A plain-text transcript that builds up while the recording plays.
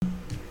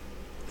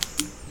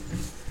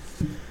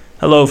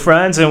Hello,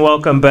 friends, and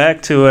welcome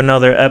back to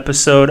another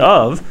episode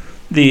of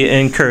The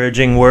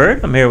Encouraging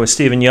Word. I'm here with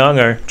Stephen Young,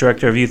 our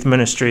Director of Youth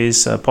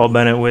Ministries, Paul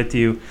Bennett with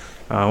you,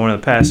 one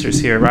of the pastors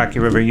here at Rocky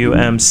River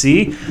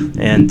UMC,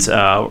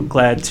 and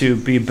glad to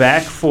be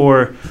back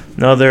for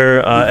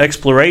another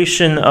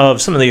exploration of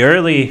some of the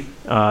early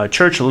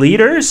church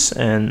leaders,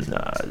 and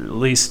at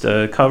least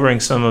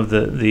covering some of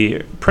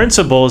the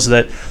principles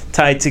that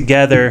tied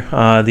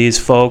together these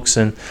folks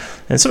and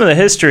some of the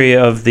history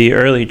of the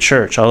early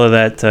church. All of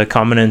that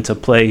coming into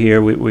play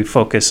here. We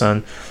focus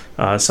on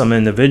some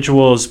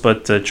individuals,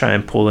 but try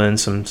and pull in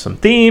some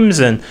themes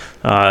and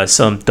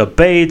some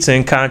debates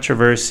and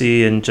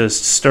controversy, and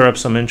just stir up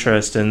some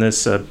interest in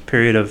this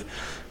period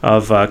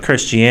of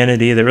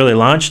Christianity that really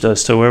launched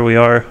us to where we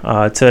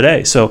are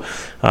today. So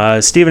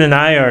Stephen and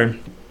I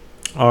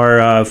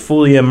are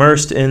fully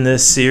immersed in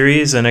this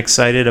series and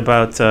excited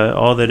about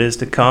all that is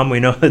to come. We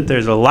know that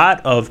there's a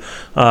lot of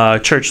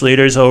church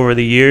leaders over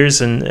the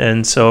years,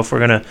 and so if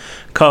we're going to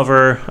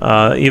cover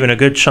even a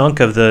good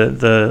chunk of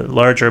the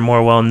larger,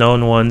 more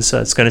well-known ones,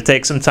 it's going to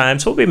take some time,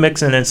 so we'll be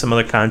mixing in some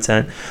other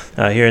content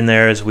here and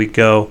there as we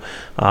go.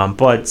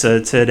 But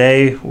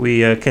today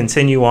we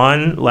continue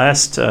on.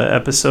 Last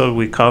episode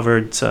we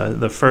covered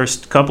the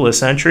first couple of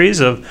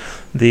centuries of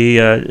the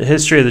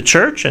history of the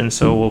church, and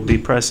so we'll be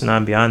pressing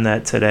on beyond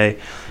that today.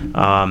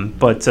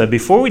 But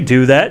before we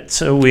do that,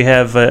 so we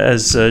have,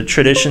 as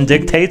tradition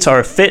dictates,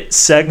 our Fit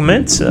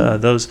segment,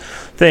 those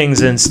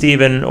things in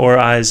Stephen or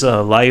I's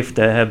life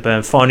that have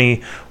been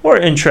funny or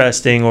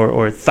interesting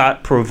or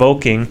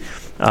thought-provoking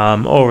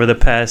over the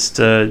past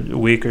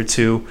week or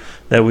two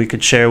that we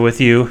could share with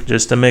you,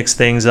 just to mix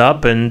things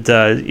up, and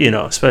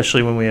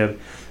especially when we have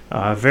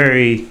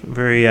very,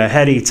 very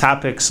heady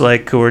topics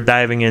like we're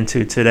diving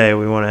into today.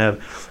 We want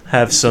to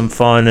have some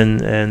fun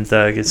and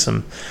get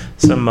some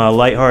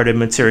lighthearted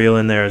material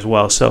in there as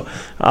well. So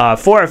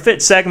for our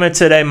Fit segment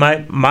today,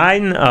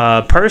 mine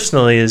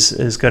personally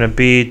is going to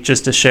be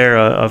just to share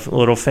a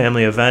little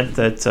family event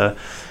that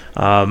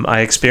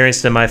I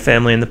experienced in my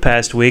family in the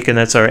past week, and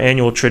that's our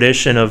annual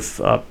tradition of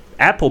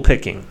apple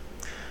picking.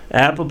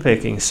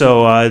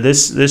 So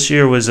this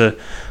year was a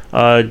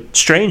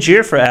strange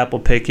year for apple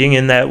picking,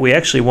 in that we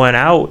actually went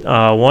out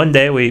one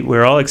day. We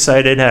were all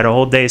excited, had a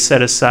whole day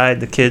set aside.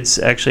 The kids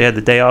actually had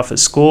the day off at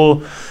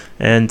school,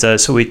 and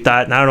so we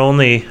thought not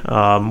only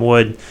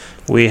would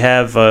we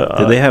have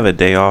did they have a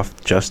day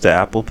off just to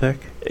apple pick?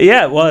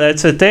 Yeah, well,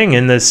 that's a thing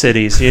in the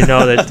cities,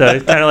 that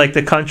kind of like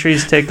the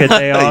countries take a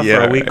day off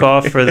or a week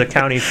off for the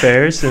county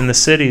fairs. In the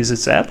cities,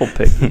 it's apple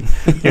picking.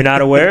 You're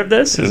not aware of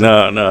this?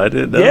 No, I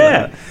didn't know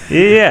that.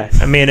 Yeah.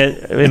 I mean,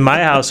 in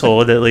my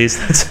household, at least.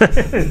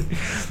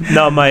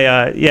 No,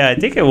 I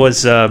think it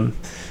was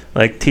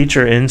like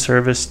Teacher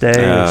In-Service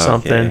Day or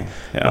something. Okay.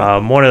 Yeah.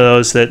 One of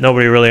those that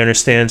nobody really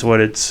understands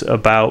what it's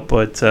about,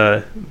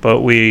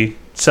 but we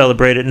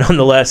celebrate it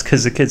nonetheless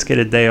because the kids get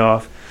a day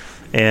off.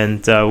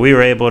 And we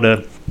were able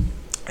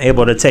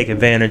to take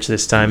advantage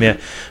this time, yeah.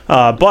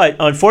 But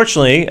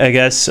unfortunately, I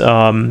guess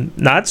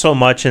not so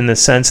much in the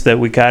sense that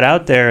we got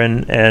out there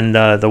and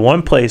the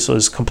one place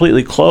was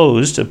completely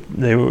closed.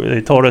 They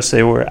told us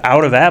they were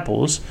out of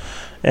apples,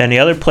 and the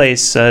other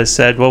place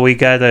said, well, we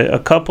got a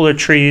couple of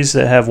trees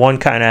that have one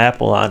kind of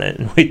apple on it.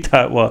 And we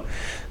thought, well,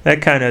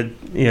 that kind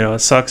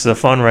of sucks the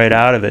fun right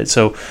out of it.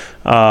 So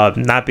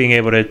not being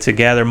able to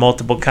gather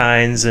multiple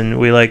kinds, and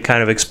we like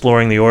kind of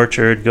exploring the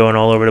orchard, going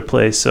all over the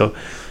place. So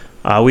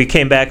we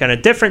came back on a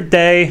different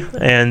day,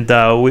 and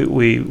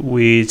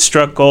we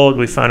struck gold.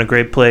 We found a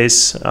great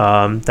place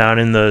down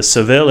in the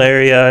Seville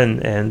area,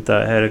 and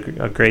had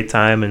a great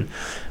time.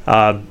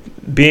 And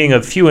being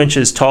a few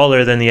inches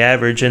taller than the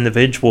average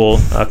individual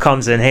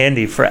comes in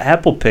handy for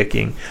apple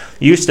picking.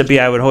 Used to be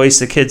I would hoist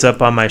the kids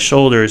up on my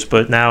shoulders,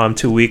 but now I'm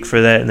too weak for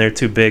that, and they're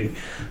too big.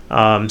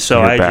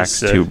 So your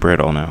back's too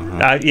brittle now.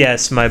 Huh?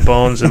 Yes, my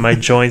bones and my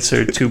joints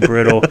are too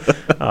brittle.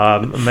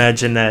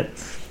 Imagine that.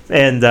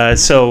 And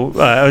so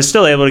I was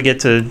still able to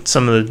get to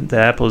some of the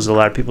apples a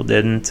lot of people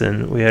didn't,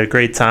 and we had a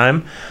great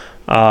time.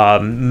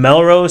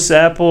 Melrose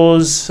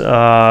apples, we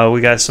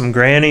got some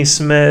Granny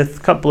Smith,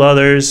 a couple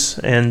others,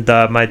 and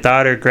my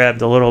daughter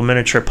grabbed a little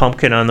miniature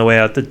pumpkin on the way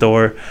out the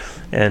door,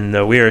 and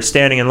we were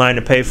standing in line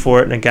to pay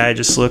for it, and a guy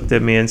just looked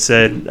at me and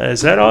said,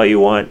 "Is that all you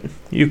want?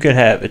 You can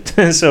have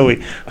it." So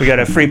we got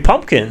a free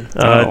pumpkin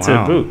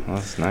to boot.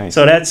 That's nice.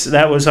 So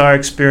that was our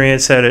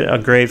experience. Had a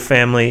great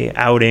family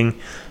outing,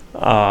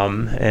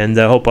 and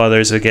I hope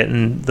others are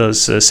getting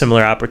those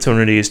similar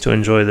opportunities to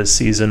enjoy the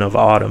season of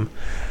autumn.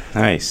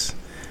 Nice.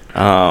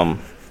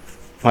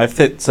 My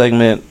Fit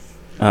segment,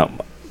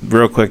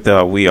 real quick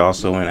though, we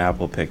also went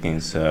apple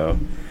picking, so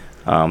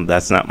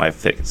that's not my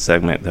Fit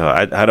segment though.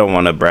 I don't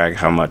want to brag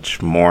how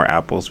much more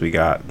apples we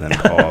got than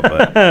Paul,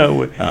 but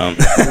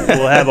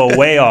we'll have a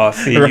way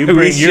off. You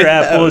bring your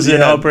apples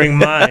and I'll bring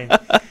mine.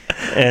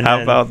 And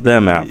how about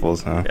them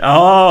apples, huh?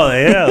 Oh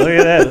yeah, look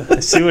at that! I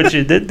see what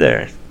you did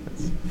there.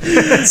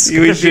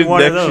 We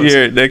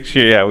should next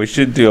year. Yeah, we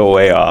should do a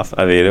way off.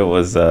 I mean, it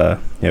was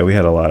we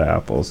had a lot of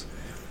apples.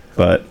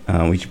 But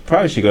we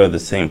probably should go to the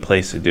same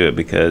place to do it,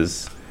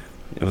 because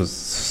it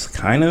was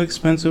kind of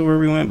expensive where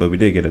we went, but we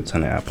did get a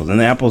ton of apples. And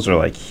the apples are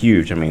like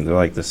huge. I mean, they're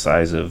like the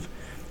size of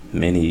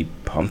mini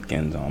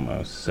pumpkins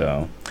almost.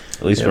 So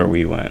at least where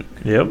we went.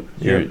 Yep.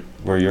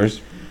 Were your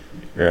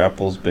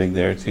apples big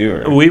there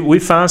too? Or? We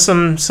found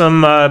some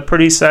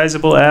pretty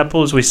sizable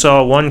apples. We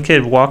saw one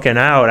kid walking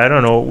out. I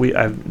don't know.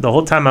 The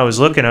whole time I was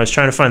looking, I was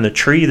trying to find the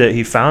tree that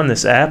he found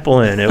this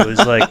apple in. It was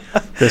like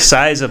the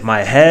size of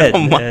my head,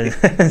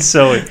 and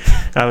so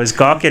I was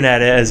gawking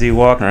at it as he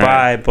walked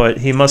by. But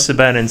he must have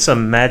been in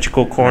some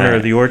magical corner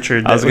of the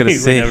orchard. I was going to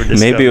say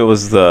maybe it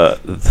was the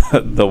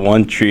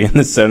one tree in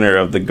the center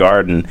of the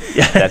garden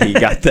that he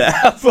got the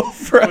apple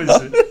from.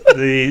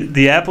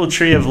 The apple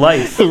tree of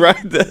life,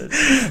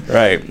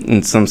 right,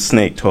 and some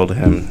snake told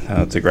him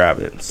to grab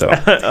it. So,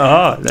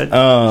 that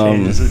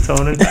changes the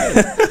tone.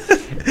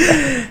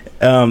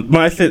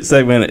 My fit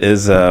segment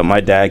is my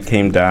dad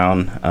came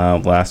down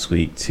last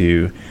week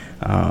to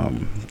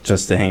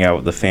just to hang out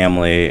with the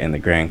family and the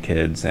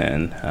grandkids,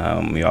 and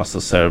we also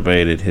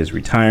celebrated his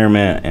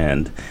retirement,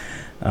 and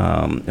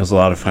it was a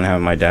lot of fun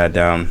having my dad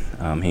down.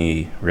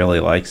 He really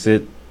likes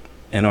it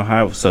in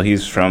Ohio, so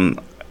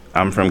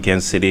I'm from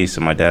Kansas City,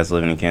 so my dad's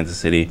living in Kansas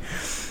City.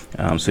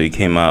 So he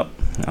came up,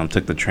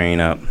 took the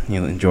train up. He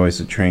enjoys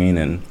the train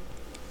and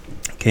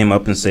came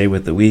up and stayed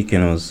with the week,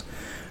 and it was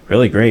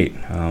really great.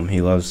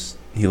 He loves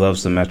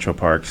the metro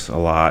parks a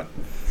lot,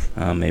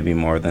 maybe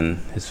more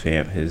than his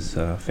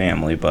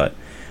family, but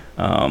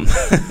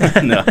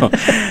no.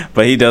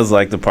 But he does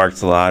like the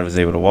parks a lot. He was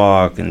able to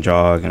walk and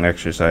jog and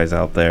exercise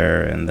out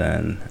there, and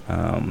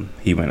then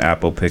he went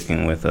apple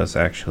picking with us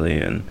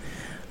actually, and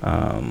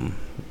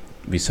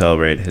we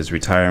celebrated his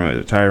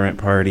retirement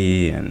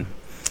party, and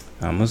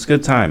it was a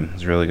good time. It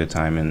was a really good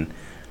time, and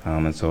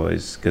it's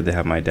always good to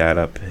have my dad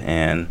up.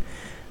 And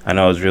I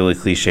know it's really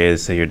cliche to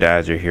say your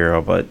dad's your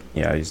hero, but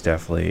yeah, he's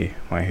definitely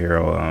my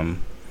hero.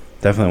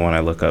 Definitely one I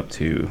look up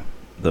to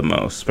the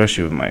most,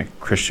 especially with my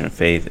Christian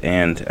faith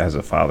and as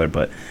a father.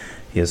 But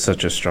he has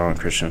such a strong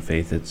Christian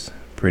faith; it's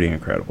pretty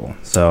incredible.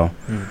 So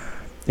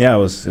yeah, it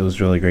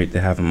was really great to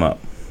have him up.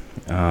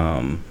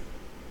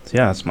 So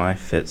yeah, that's my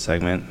fit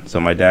segment. So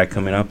my dad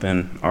coming up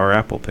and our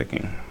apple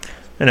picking.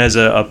 And as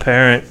a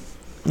parent,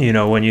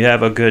 when you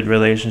have a good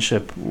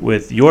relationship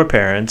with your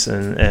parents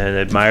and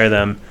admire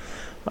them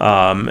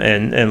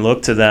and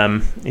look to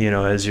them,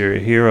 as your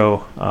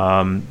hero,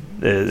 I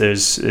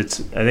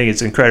think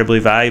it's incredibly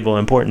valuable and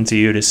important to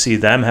you to see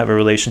them have a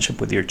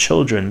relationship with your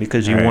children,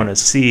 because you want to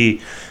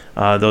see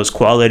those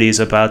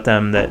qualities about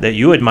them that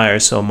you admire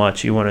so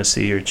much. You want to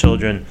see your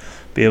children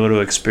be able to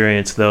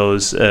experience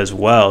those as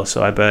well.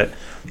 So I bet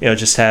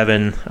just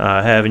having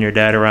your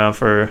dad around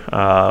for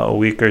a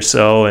week or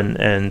so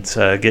and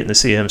getting to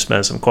see him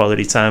spend some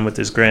quality time with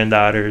his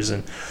granddaughters,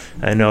 and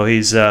I know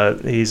he's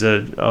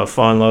a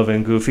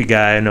fun-loving, goofy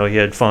guy. I know he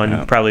had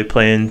fun probably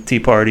playing tea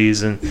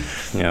parties and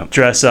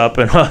dress up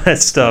and all that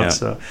stuff.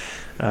 So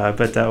I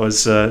bet that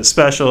was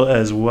special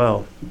as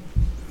well.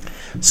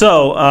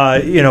 So,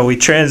 we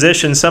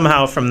transitioned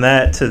somehow from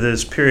that to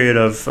this period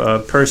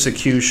of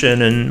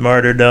persecution and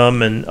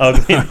martyrdom and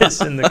ugliness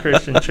in the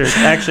Christian church.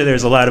 Actually,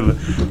 there's a lot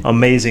of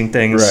amazing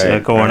things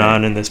going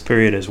on in this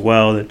period as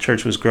well. The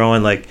church was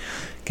growing like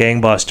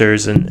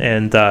gangbusters,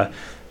 and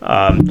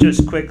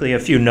just quickly a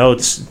few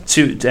notes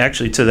to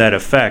that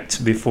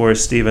effect before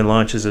Stephen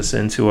launches us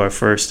into our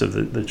first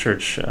of the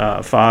church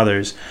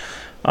fathers.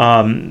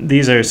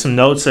 These are some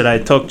notes that I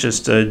took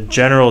just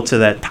general to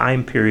that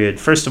time period.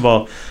 First of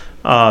all,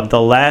 the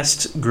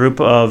last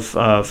group of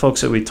folks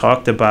that we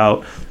talked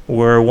about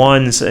were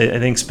ones, I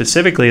think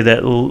specifically,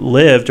 that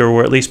lived or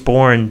were at least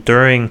born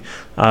during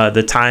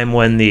the time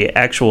when the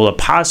actual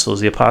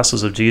apostles, the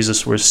apostles of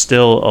Jesus, were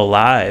still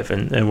alive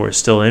and were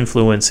still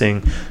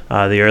influencing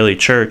the early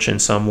church in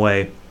some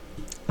way.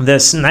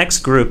 This next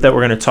group that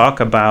we're going to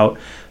talk about,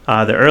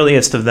 the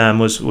earliest of them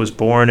was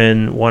born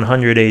in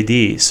 100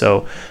 AD.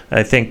 So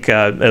I think,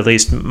 at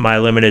least my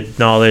limited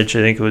knowledge,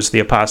 I think it was the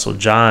Apostle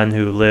John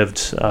who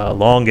lived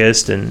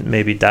longest and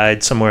maybe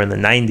died somewhere in the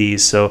 90s.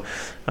 So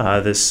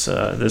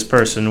this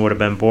person would have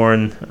been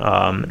born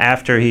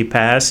after he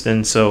passed.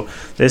 And so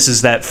this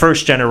is that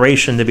first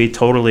generation to be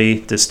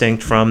totally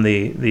distinct from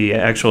the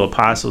actual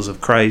apostles of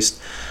Christ.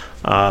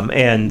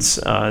 And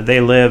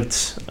they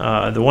lived,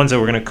 the ones that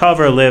we're going to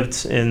cover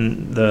lived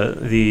in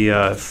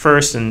the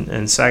first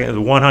and second,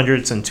 the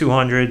 100s and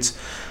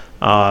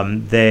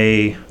 200s.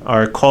 They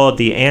are called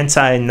the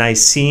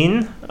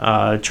Ante-Nicene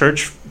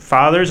church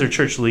fathers or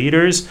church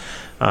leaders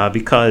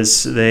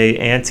because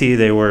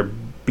they were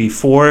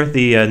before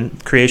the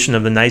creation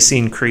of the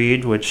Nicene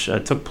Creed, which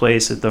took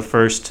place at the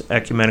First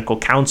Ecumenical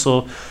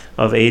Council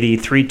of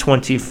AD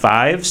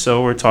 325.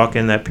 So we're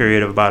talking that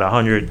period of about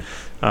 100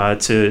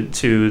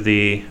 to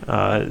the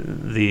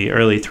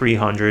early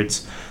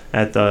 300s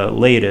at the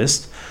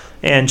latest.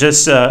 And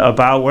just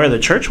about where the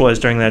church was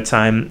during that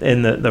time,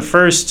 in the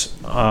first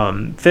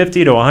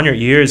 50 to 100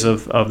 years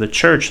of the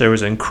church, there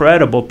was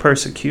incredible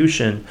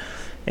persecution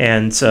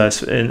And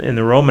in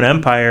the Roman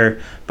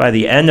Empire, by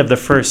the end of the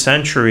first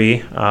century,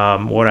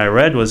 what I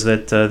read was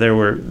that there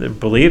were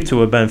believed to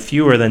have been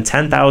fewer than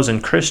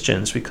 10,000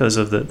 Christians because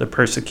of the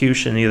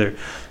persecution. Either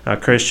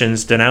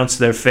Christians denounced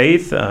their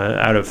faith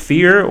out of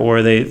fear,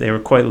 or they were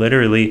quite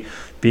literally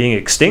being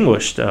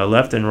extinguished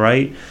left and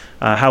right.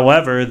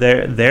 However,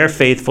 their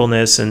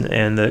faithfulness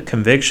and the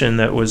conviction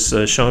that was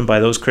shown by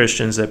those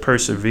Christians that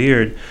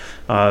persevered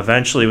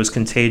eventually was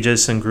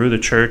contagious and grew the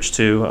church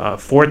to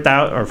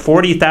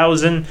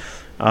 40,000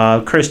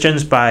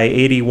 Christians by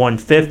AD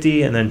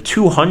 150, and then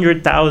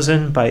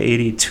 200,000 by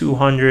AD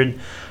 200.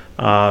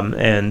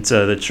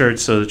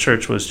 The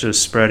church was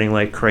just spreading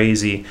like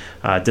crazy,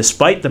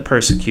 despite the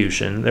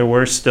persecution. There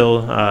were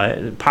still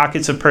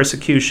pockets of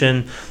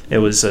persecution. It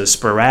was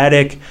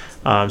sporadic,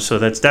 so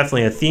that's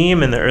definitely a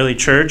theme in the early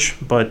church.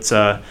 But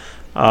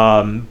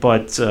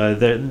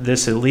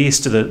this, at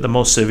least the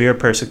most severe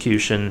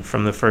persecution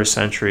from the first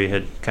century,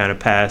 had kind of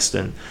passed,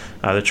 and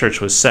the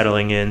church was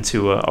settling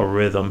into a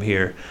rhythm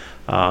here.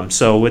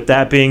 So with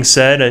that being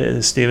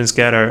said, Stephen's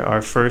got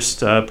our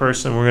first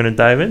person we're going to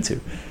dive into.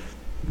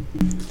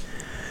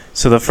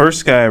 So the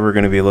first guy we're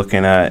going to be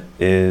looking at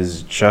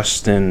is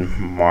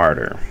Justin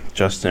Martyr.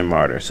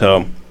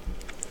 So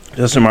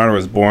Justin Martyr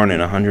was born in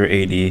 100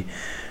 AD,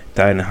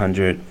 died in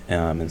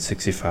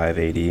 165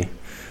 AD.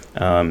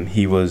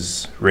 He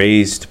was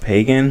raised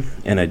pagan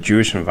in a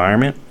Jewish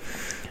environment,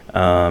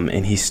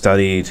 and he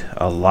studied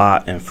a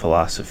lot in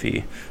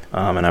philosophy.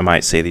 And I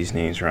might say these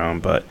names wrong,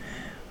 but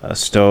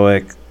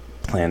Stoic,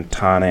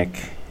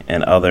 Platonic,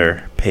 and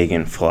other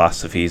pagan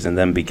philosophies, and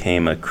then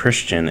became a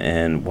Christian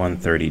in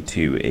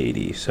 132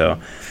 AD. So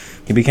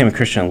he became a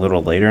Christian a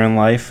little later in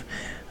life.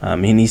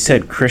 And he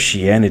said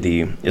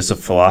Christianity is a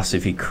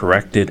philosophy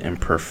corrected and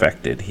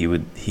perfected.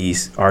 He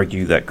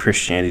argued that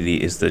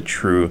Christianity is the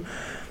true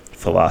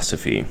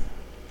philosophy.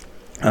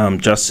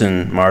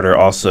 Justin Martyr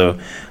also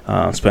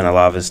spent a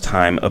lot of his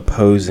time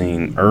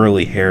opposing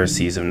early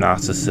heresies of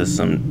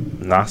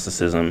Gnosticism,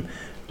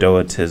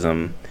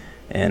 Docetism,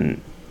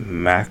 and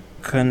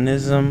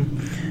Mechanism,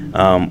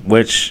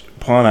 which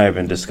Paul and I have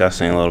been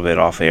discussing a little bit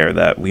off air,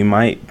 that we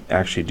might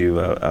actually do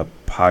a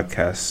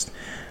podcast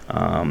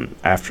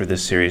after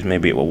this series,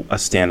 maybe a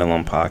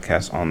standalone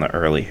podcast on the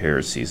early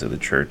heresies of the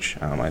church.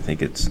 I think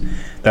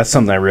that's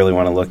something I really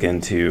want to look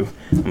into,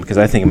 because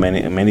I think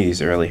many of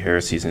these early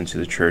heresies into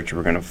the church,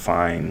 we're going to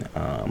find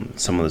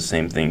some of the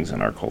same things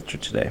in our culture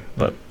today.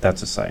 But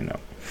that's a side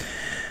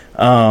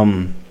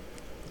note.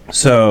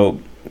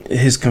 So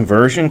his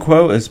conversion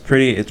quote is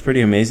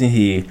pretty amazing.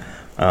 He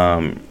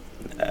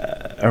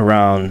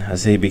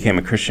he became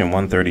a Christian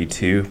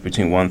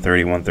between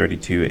 130 and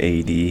 132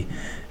 AD.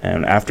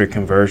 And after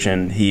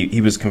conversion, he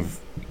was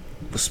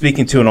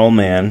speaking to an old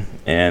man,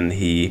 and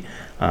his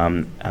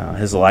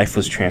life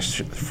was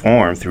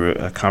transformed through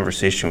a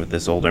conversation with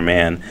this older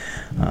man.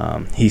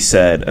 He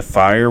said, "A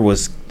fire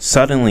was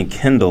suddenly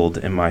kindled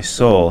in my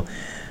soul.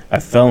 I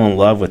fell in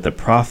love with the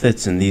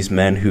prophets and these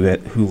men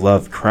who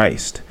loved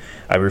Christ.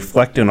 I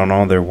reflected on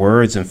all their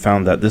words and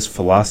found that this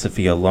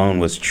philosophy alone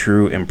was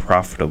true and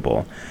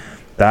profitable.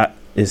 That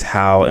is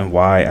how and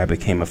why I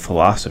became a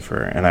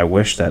philosopher, and I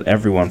wish that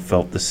everyone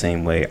felt the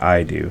same way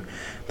I do."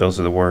 Those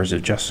are the words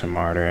of Justin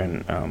Martyr,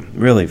 and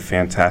really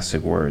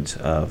fantastic words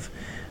of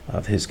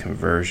his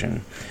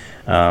conversion.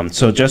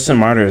 So Justin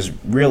Martyr is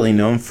really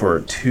known for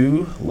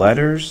two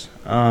letters,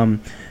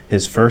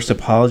 his first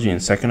apology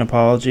and second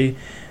apology.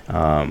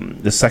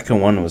 The second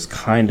apology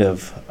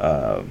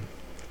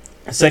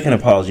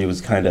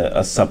was kind of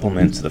a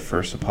supplement to the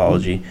first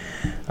apology.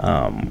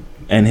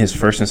 And his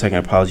first and second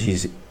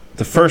apologies,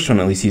 the first one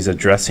at least, he's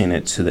addressing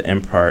it to the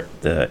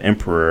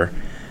Emperor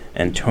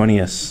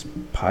Antonius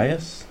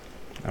Pius.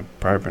 I'm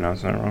probably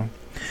pronouncing that wrong.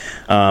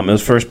 It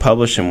was first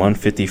published in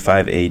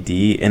 155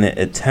 AD, and it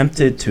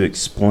attempted to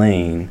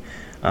explain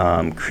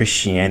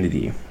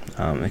Christianity.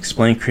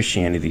 Explain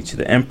Christianity to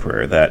the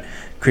emperor, that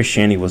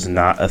Christianity was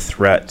not a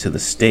threat to the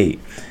state.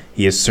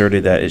 He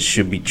asserted that it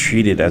should be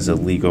treated as a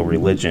legal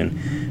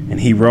religion, and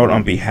he wrote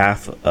on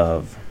behalf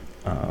of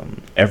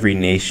every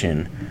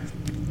nation.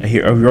 He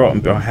wrote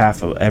on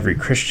behalf of every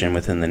Christian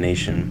within the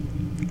nation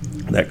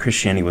that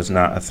Christianity was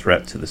not a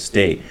threat to the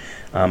state.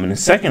 And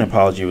his second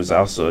apology was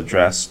also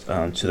addressed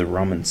to the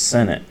Roman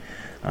Senate.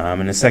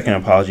 And the second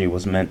apology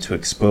was meant to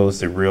expose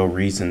the real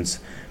reasons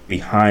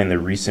behind the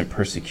recent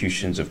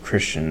persecutions of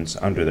Christians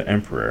under the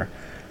emperor.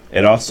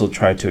 It also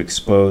tried to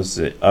expose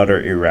the utter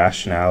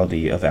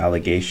irrationality of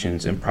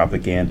allegations and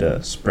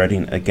propaganda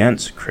spreading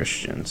against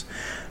Christians.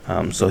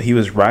 So he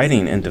was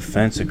writing in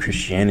defense of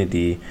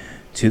Christianity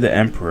to the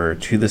emperor,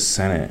 to the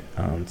Senate,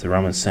 the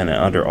Roman Senate,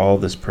 under all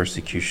this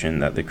persecution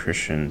that the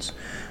Christians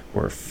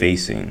were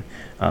facing.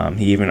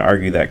 He even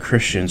argued that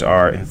Christians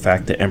are, in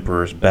fact, the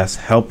emperor's best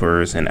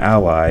helpers and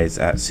allies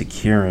at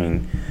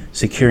securing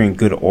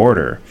good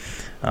order,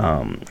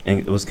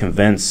 and was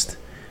convinced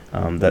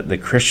that the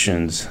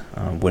Christians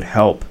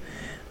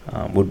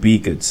would be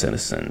good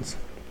citizens.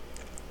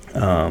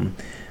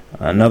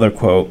 Another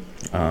quote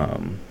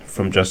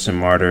from Justin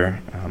Martyr,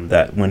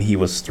 that when he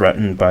was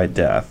threatened by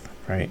death,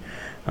 right,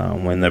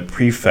 when the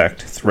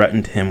prefect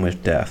threatened him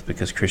with death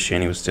because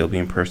Christianity was still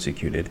being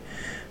persecuted,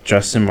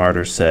 Justin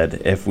Martyr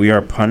said, "If we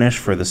are punished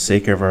for the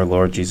sake of our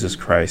Lord Jesus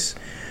Christ,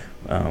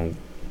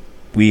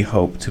 we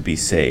hope to be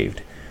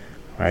saved."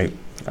 Right?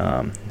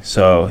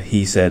 So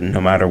he said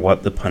no matter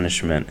what the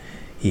punishment,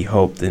 he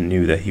hoped and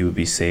knew that he would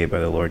be saved by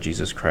the Lord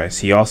Jesus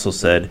Christ. He also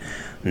said,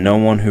 no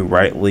one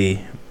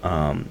rightly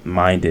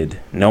minded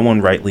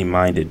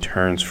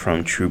turns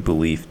from true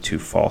belief to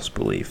false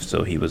belief.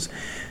 So he was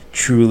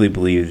truly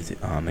believed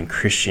in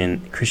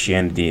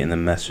Christianity and the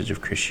message of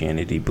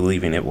Christianity,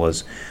 believing it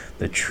was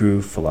the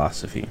true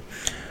philosophy.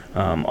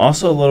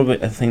 Also,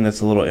 a thing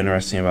that's a little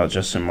interesting about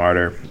Justin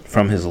Martyr,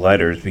 from his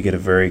letters, we get a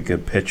very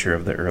good picture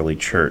of the early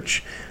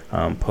church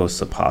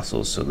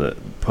post-apostles, so the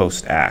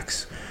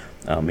post-Acts.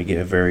 We get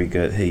a very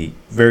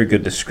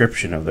good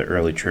description of the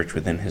early church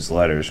within his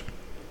letters.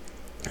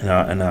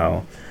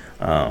 And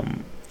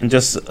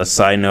just a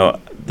side note,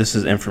 this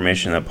is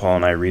information that Paul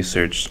and I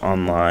researched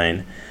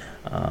online.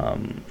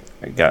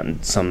 I've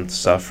gotten some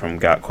stuff from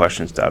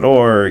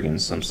gotquestions.org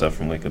and some stuff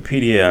from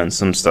Wikipedia and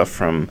some stuff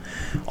from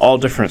all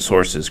different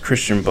sources,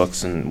 Christian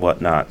books and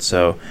whatnot.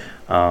 So,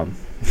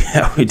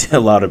 we did a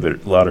lot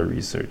of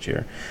research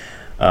here.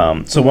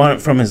 So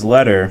from his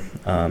letter,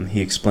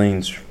 he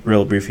explains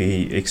real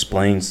briefly. He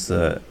explains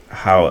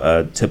how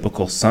a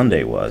typical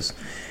Sunday was.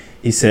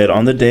 He said,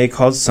 "On the day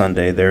called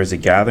Sunday, there is a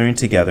gathering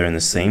together in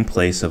the same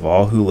place of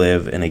all who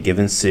live in a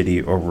given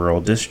city or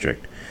rural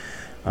district.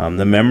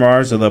 The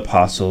memoirs of the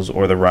apostles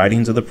or the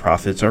writings of the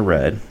prophets are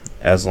read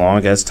as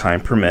long as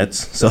time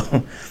permits."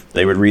 So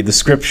they would read the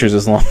scriptures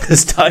as long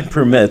as time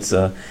permits.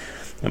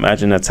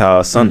 Imagine that's how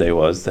a Sunday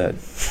was, that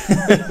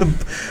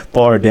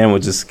Paul or Dan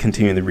would just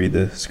continue to read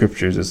the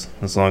scriptures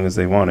as long as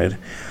they wanted.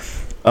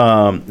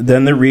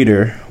 Then the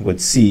reader would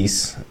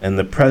cease, and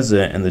the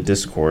president in the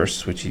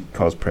discourse, which he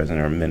calls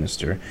president or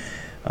minister,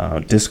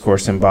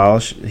 discourse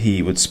symbolish,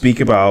 he would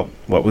speak about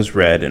what was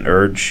read and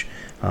urge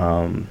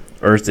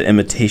the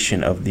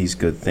imitation of these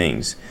good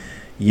things.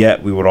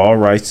 Yet we would all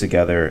rise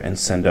together and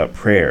send up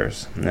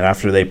prayers. And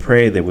after they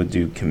prayed, they would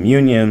do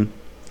communion,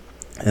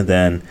 and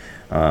then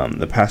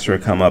the pastor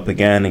would come up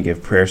again and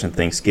give prayers and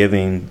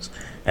thanksgivings,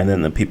 and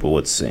then the people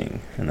would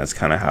sing, and that's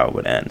kind of how it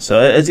would end.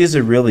 So it is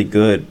a really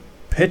good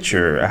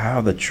picture of how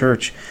the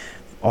church,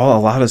 a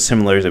lot of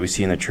similarities that we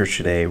see in the church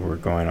today were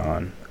going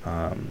on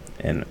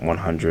in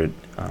 100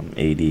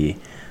 AD,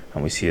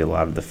 and we see a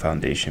lot of the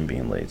foundation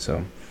being laid.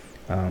 So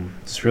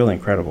it's really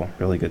incredible,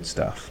 really good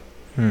stuff.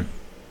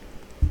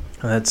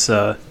 That's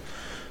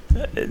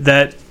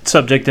that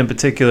subject in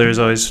particular is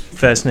always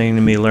fascinating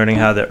to me, learning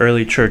how the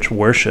early church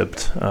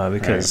worshipped,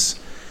 because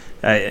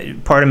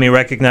part of me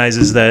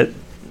recognizes that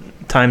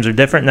times are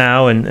different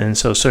now, and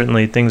so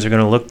certainly things are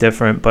going to look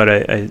different, but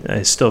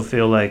I still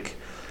feel like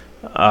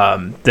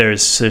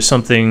there's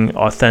something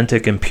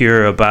authentic and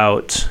pure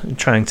about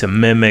trying to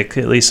mimic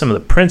at least some of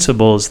the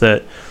principles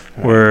that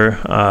were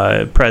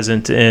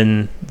present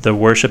in the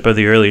worship of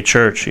the early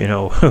church,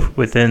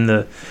 within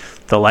the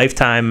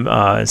lifetime,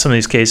 in some of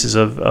these cases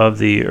of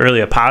the early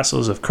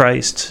apostles of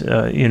Christ.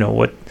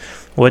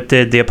 What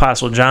did the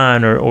Apostle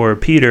John or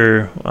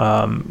Peter,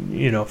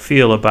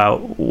 feel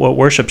about what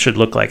worship should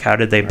look like? How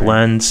did they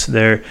blend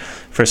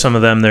for some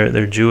of them,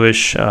 their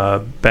Jewish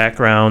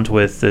background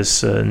with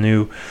this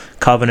new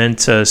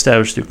covenant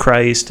established through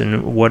Christ,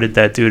 and what did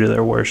that do to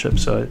their worship?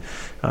 So,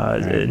 I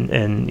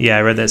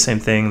read that same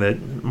thing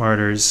that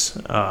Martyr's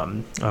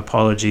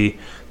apology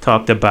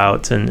talked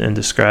about and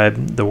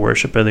described the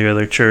worship of the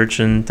early church,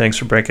 and thanks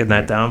for breaking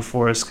that down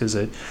for us, because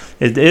it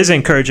is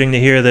encouraging to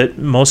hear that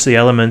most of the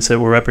elements that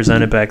were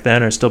represented back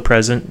then are still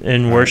present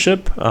in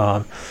worship,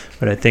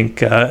 but I think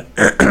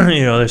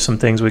there's some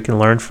things we can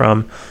learn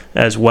from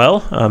as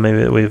well,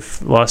 maybe that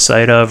we've lost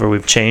sight of, or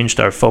we've changed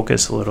our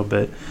focus a little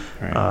bit,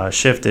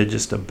 shifted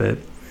just a bit.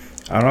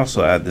 I'd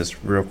also add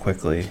this real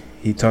quickly.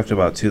 He talked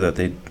about too that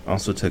they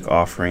also took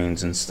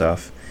offerings and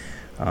stuff,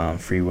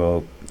 free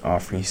will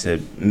offering. He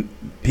said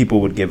people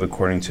would give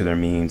according to their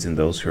means and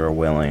those who are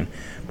willing.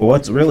 But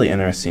what's really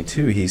interesting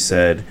too, he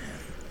said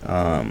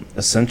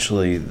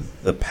essentially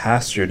the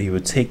pastor, he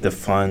would take the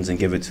funds and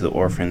give it to the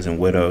orphans and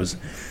widows,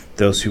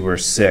 those who were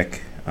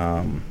sick,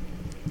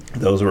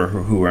 those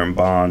who were in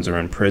bonds or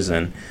in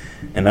prison.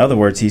 In other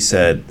words, he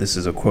said, this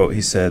is a quote,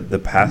 he said, the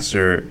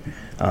pastor,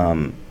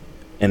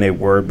 in a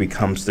word,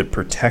 becomes the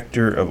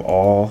protector of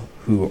all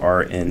who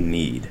are in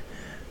need.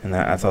 And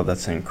I thought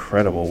that's an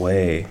incredible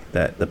way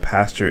that the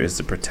pastor is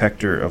the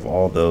protector of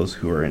all those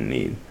who are in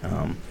need,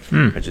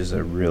 which is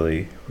a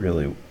really,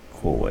 really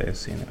cool way of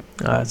seeing it.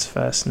 That's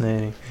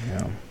fascinating.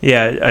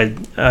 Yeah,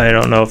 I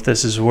don't know if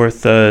this is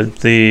worth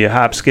the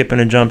hop, skip,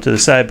 and a jump to the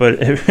side, but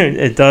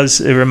it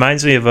does. It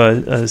reminds me of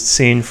a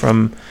scene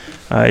from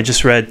I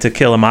just read To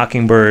Kill a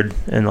Mockingbird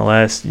in the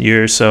last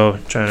year or so,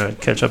 trying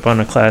to catch up on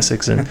the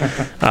classics, and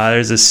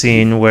there's a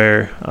scene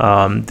where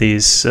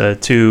these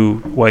two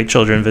white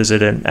children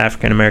visit an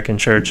African American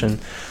church, and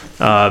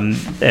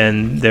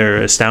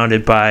they're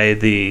astounded by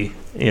the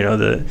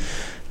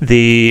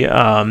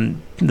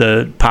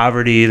the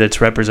poverty that's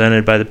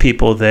represented by the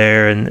people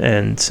there,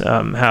 and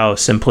how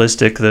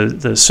simplistic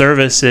the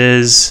service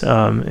is,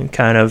 and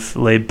kind of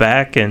laid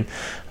back, and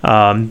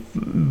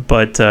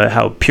but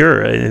how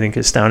pure, I think,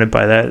 astounded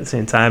by that at the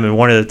same time. And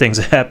one of the things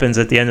that happens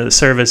at the end of the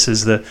service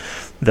is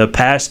the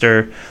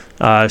pastor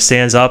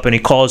stands up and he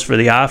calls for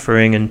the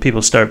offering, and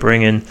people start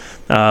bringing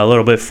a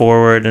little bit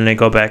forward, and they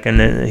go back, and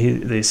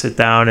then they sit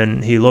down,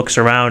 and he looks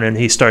around and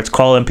he starts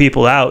calling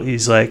people out.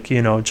 He's like,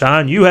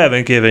 John, you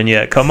haven't given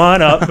yet. Come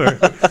on up,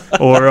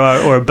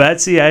 or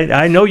Betsy,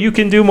 I know you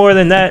can do more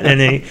than that.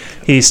 And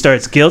he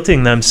starts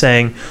guilting them,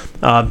 saying,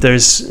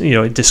 there's,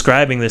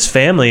 describing this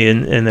family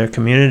in their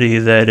community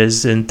that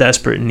is in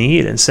desperate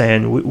need, and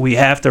saying we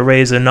have to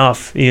raise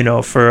enough,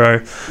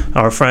 for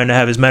our friend to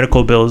have his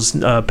medical bills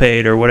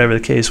paid, or whatever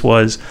the case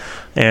was.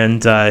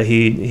 And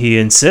he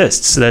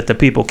insists that the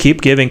people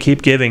keep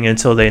giving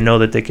until they know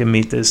that they can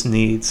meet this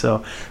need.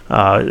 So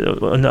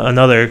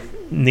another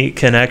neat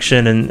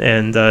connection,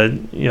 and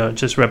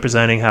just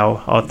representing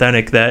how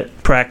authentic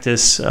that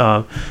practice,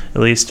 at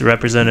least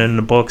represented in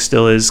the book,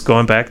 still is,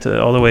 going back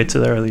all the way to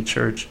the early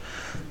church.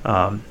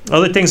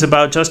 Other things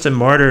about Justin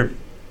Martyr,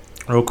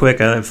 real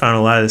quick, I found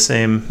a lot of the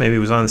same, maybe it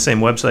was on the same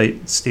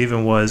website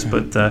Stephen was,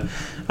 but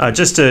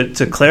just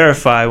to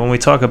clarify, when we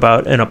talk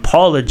about an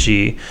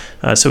apology,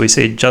 so we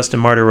say Justin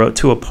Martyr wrote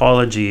 2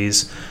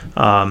 apologies.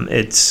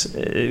 It's,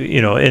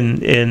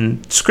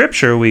 in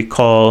Scripture we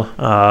call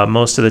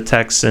most of the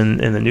texts in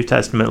the New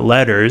Testament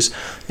letters,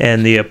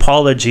 and the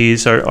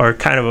apologies are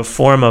kind of a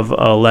form of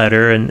a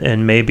letter,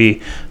 and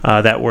maybe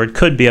that word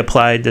could be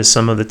applied to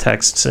some of the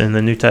texts in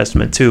the New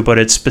Testament too, but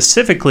it's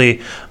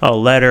specifically a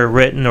letter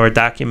written or a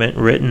document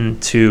written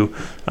to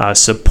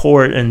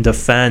support and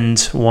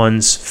defend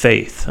one's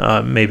faith,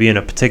 maybe in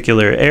a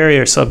particular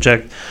area or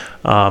subject.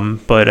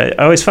 But I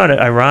always found it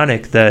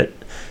ironic that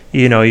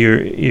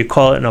you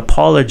call it an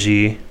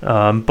apology,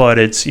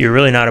 but you're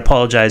really not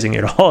apologizing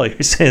at all.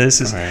 You're saying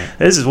this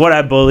is what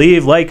I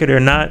believe, like it or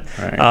not.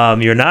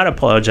 Right. You're not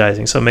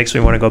apologizing, so it makes me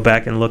want to go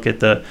back and look at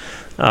the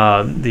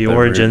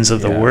origins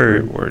of the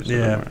word.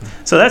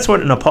 So that's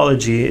what an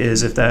apology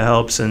is, if that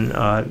helps. And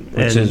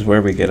which is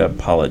where we get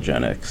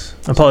apologetics.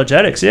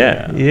 Apologetics,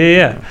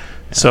 yeah.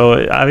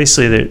 So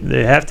obviously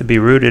they have to be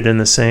rooted in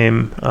the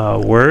same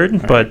word,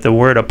 right. But the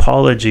word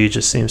apology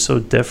just seems so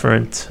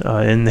different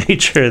in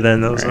nature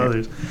than those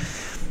others.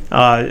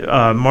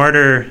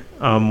 Martyr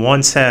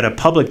once had a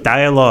public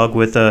dialogue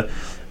with a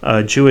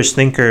Jewish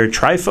thinker,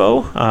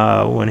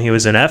 Trypho, when he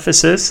was in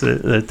Ephesus,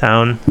 the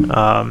town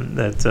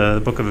that the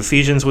book of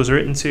Ephesians was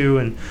written to.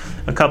 And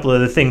a couple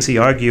of the things he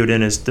argued in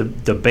his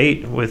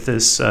debate with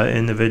this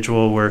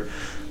individual were,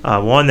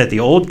 one, that the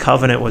old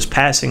covenant was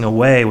passing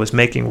away, was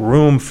making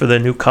room for the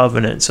new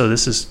covenant. So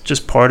this is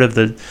just part of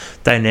the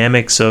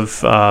dynamics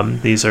of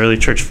these early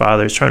church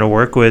fathers trying to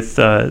work with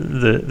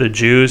the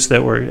Jews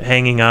that were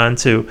hanging on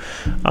to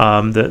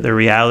the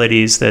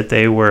realities that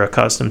they were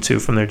accustomed to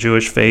from their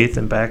Jewish faith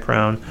and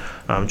background,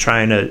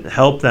 trying to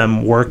help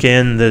them work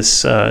in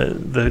this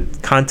the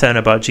content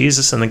about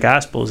Jesus and the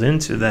Gospels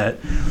into that.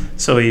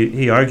 So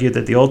he argued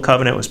that the old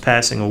covenant was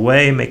passing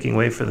away, making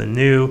way for the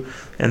new,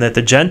 and that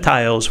the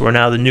Gentiles were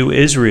now the new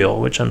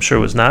Israel, which I'm sure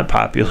was not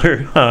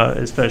popular,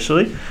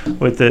 especially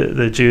with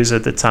the Jews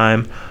at the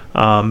time.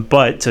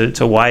 But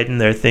to widen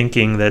their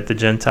thinking, that the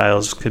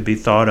Gentiles could be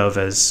thought of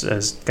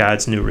as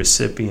God's new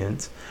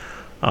recipient.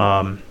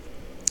 And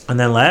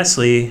then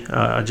lastly,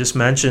 I just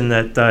mentioned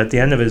that at the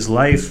end of his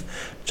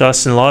life,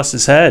 Justin lost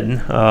his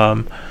head.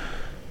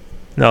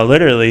 No,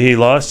 literally, he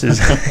lost his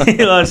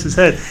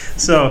head.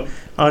 So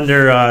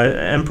under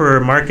Emperor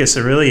Marcus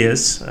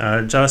Aurelius,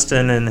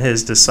 Justin and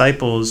his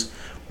disciples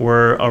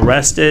were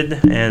arrested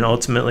and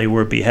ultimately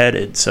were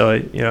beheaded. So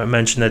I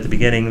mentioned at the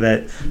beginning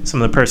that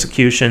some of the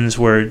persecutions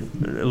were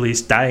at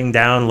least dying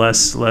down,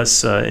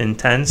 less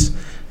intense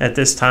at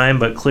this time,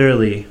 but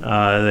clearly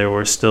there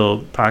were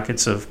still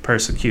pockets of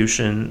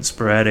persecution,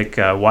 sporadic,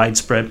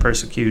 widespread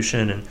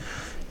persecution,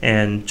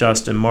 and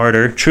Justin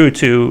Martyr, true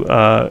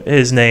to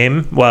his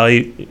name, while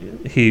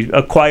he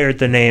acquired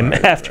the name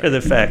after the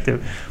fact, it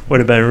would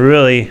have been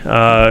really,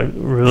 I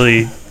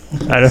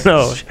don't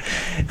know,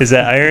 is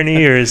that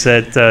irony or is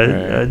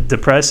that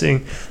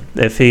depressing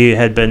if he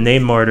had been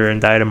named martyr and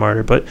died a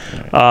martyr?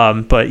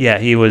 But yeah,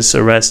 he was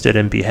arrested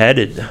and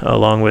beheaded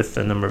along with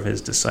a number of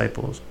his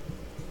disciples.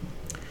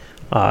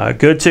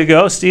 Good to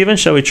go, Stephen.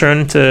 Shall we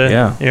turn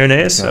to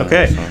Irenaeus?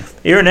 Okay.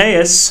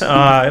 Irenaeus,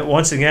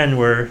 once again,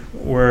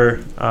 we're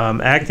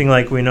acting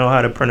like we know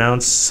how to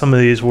pronounce some of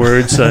these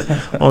words,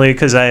 only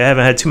because I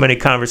haven't had too many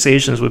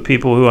conversations with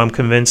people who I'm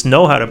convinced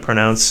know how to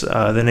pronounce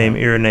the name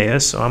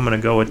Irenaeus, so I'm going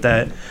to go with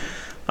that.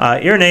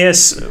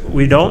 Irenaeus,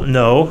 we don't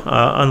know,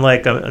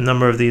 unlike a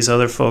number of these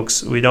other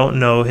folks, we don't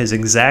know his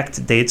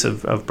exact dates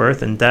of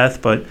birth and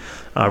death, but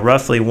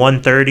roughly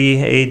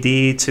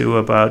 130 AD to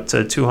about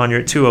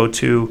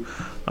 202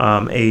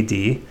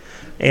 AD.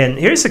 And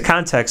here's the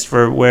context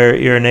for where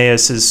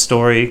Irenaeus'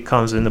 story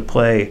comes into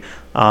play.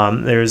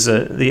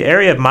 The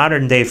area of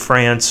modern-day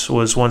France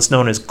was once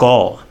known as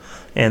Gaul,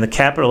 and the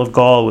capital of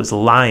Gaul was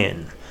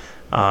Lyon.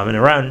 And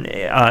around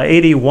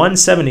AD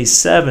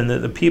 177,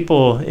 the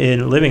people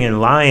living in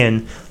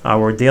Lyon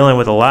were dealing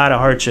with a lot of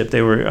hardship.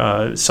 They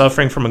were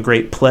suffering from a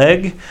great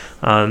plague.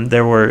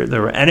 There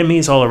were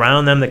enemies all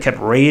around them that kept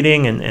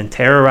raiding and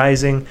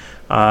terrorizing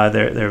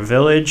their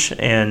village,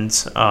 and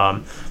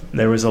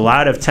there was a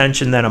lot of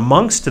tension then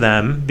amongst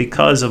them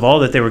because of all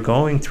that they were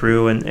going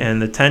through,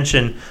 and the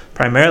tension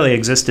primarily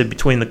existed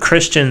between the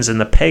Christians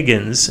and the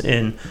pagans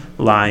in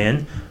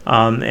Lyon.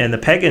 And the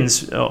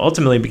pagans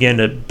ultimately began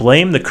to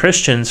blame the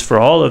Christians for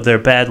all of their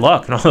bad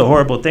luck and all the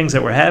horrible things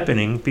that were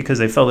happening, because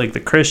they felt like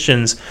the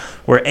Christians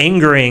were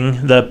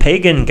angering the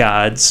pagan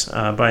gods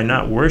by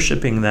not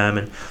worshiping them,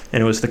 and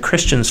it was the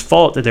Christians'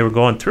 fault that they were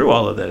going through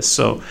all of this.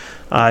 So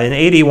in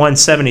AD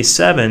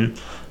 177,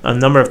 a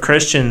number of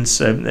Christians,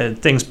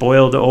 things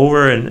boiled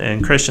over,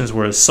 and Christians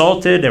were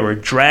assaulted. They were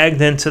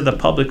dragged into the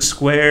public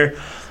square.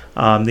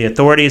 The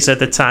authorities at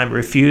the time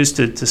refused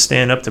to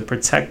stand up to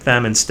protect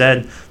them.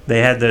 Instead, they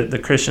had the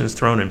Christians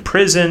thrown in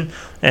prison,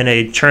 and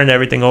they turned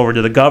everything over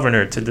to the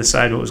governor to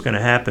decide what was going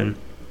to happen.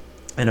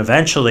 And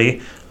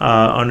eventually,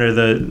 under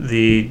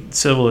the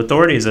civil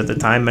authorities at the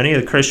time, many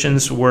of the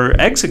Christians were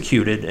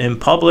executed in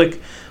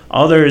public.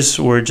 Others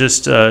were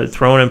just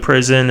thrown in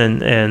prison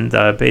and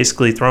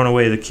basically thrown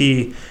away the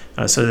key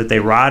so that they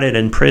rotted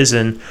in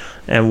prison.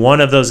 And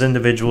one of those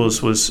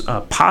individuals was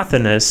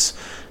Pothinus,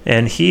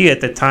 and he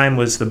at the time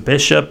was the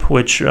bishop,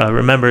 which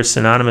remember is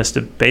synonymous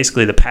to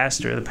basically the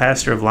pastor. The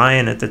pastor of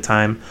Lyon at the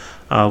time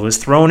was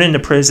thrown into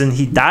prison.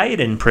 He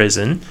died in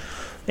prison.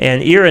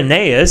 And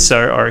Irenaeus,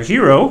 our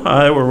hero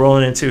that we're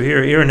rolling into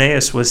here,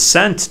 Irenaeus was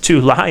sent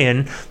to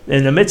Lyon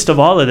in the midst of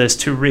all of this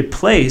to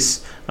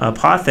replace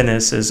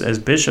Pothinus as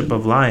bishop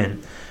of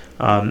Lyon.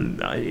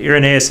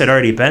 Irenaeus had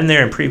already been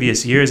there in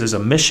previous years as a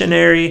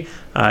missionary.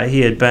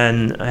 He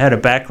had a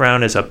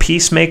background as a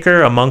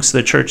peacemaker amongst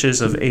the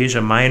churches of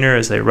Asia Minor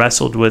as they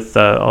wrestled with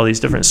all these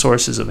different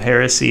sources of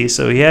heresy.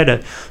 So he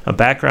had a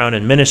background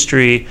in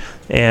ministry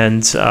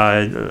and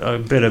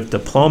a bit of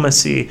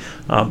diplomacy.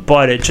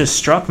 But it just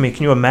struck me.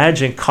 Can you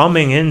imagine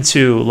coming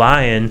into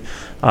Lyon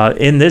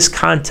in this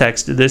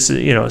context? This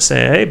is,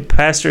 saying, "Hey,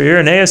 Pastor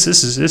Irenaeus,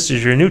 this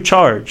is your new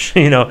charge.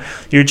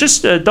 You're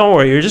just don't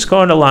worry. You're just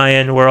going to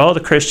Lyon, where all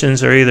the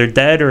Christians are either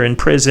dead or in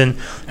prison.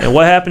 And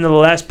what happened to the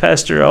last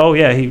pastor? Oh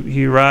yeah,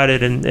 he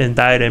rotted and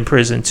died in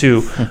prison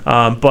too.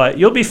 But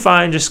you'll be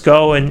fine. Just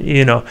go and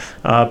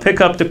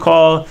pick up the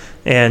call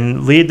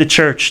and lead the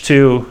church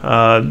to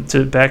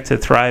back to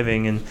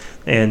thriving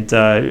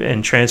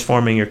and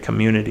transforming your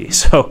community."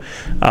 So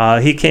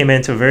he came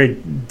into a very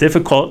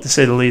difficult, to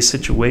say the least,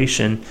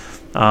 situation.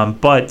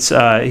 But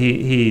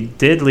he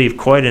did leave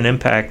quite an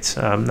impact,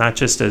 not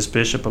just as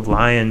Bishop of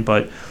Lyon,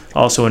 but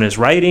also in his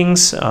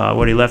writings,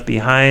 what he left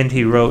behind.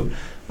 He wrote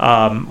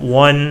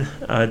one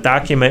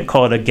document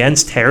called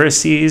Against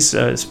Heresies,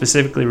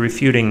 specifically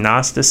refuting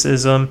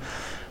Gnosticism.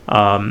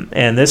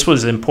 And this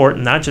was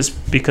important not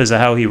just because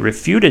of how he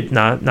refuted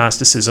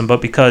Gnosticism,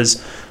 but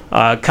because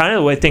kind of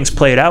the way things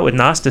played out with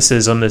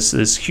Gnosticism,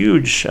 this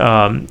huge,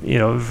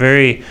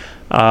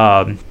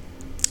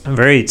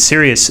 very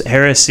serious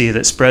heresy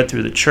that spread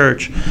through the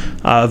church.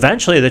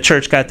 Eventually, the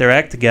church got their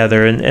act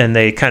together and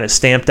they kind of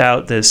stamped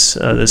out this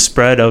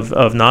spread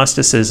of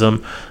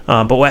Gnosticism.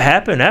 But what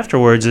happened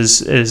afterwards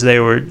is they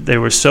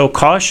were so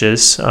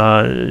cautious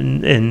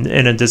in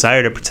a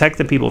desire to protect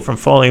the people from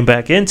falling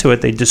back into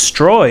it. They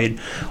destroyed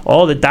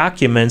all the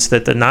documents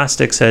that the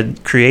Gnostics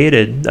had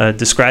created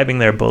describing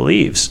their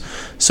beliefs.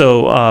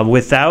 So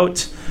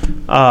without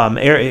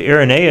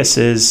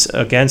Irenaeus's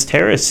Against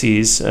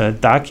Heresies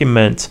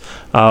document,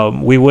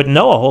 we wouldn't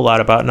know a whole lot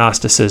about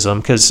Gnosticism,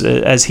 because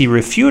as he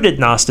refuted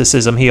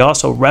Gnosticism, he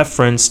also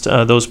referenced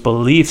those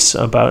beliefs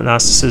about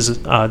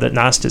Gnosticism that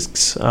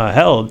Gnostics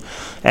held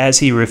as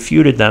he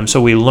refuted them. So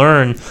we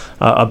learn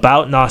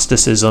about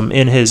Gnosticism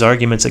in his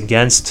arguments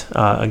against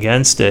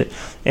it,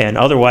 and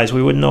otherwise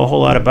we wouldn't know a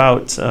whole lot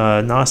about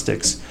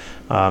Gnostics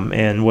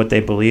and what they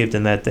believed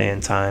in that day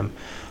and time.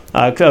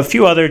 A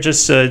few other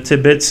just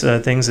tidbits,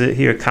 things that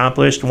he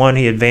accomplished. One,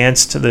 he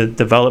advanced the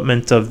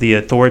development of the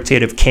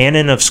authoritative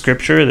canon of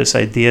Scripture, this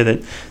idea that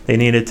they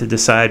needed to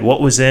decide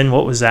what was in,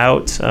 what was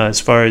out,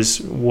 as far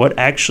as what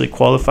actually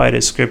qualified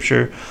as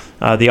Scripture.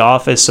 The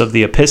office of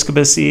the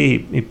episcopacy,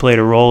 he played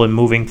a role in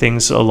moving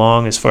things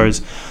along as far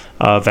as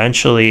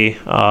eventually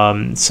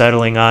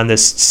settling on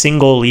this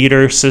single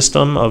leader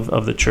system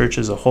of the church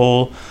as a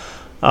whole.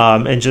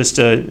 And just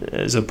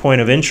as a point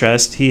of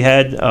interest, he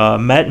had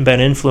met and been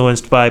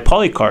influenced by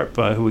Polycarp,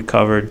 who we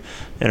covered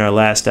in our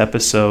last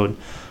episode.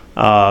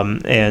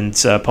 And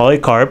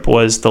Polycarp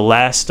was the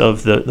last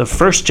of the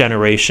first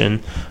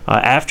generation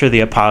after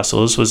the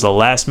apostles, was the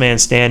last man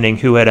standing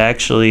who had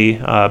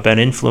actually been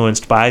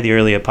influenced by the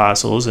early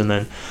apostles. And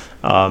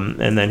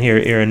then here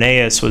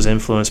Irenaeus was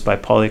influenced by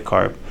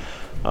Polycarp.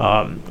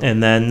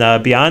 And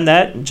then beyond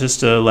that,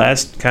 just a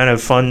last kind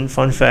of fun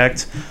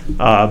fact,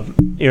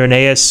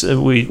 Irenaeus,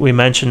 we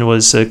mentioned,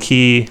 was a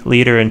key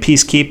leader in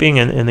peacekeeping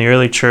in the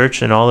early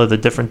church and all of the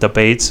different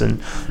debates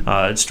and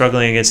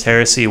struggling against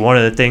heresy. One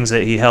of the things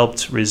that he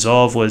helped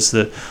resolve was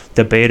the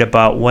debate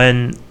about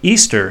when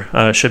Easter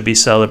should be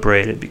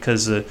celebrated,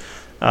 because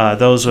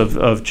those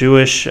of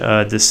Jewish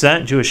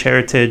descent, Jewish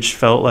heritage,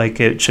 felt like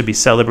it should be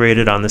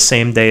celebrated on the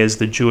same day as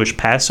the Jewish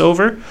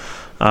Passover.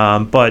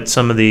 But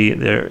some of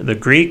the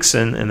Greeks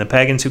and the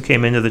pagans who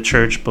came into the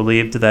church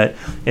believed that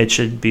it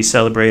should be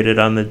celebrated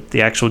on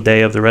the actual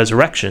day of the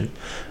resurrection.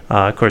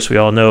 Of course, we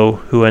all know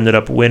who ended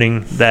up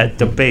winning that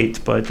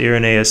debate, but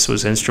Irenaeus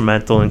was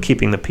instrumental in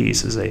keeping the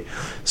peace as they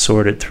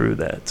sorted through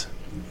that.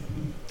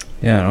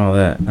 Yeah, and all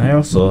that. I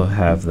also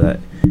have that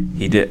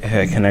he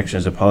had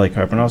connections to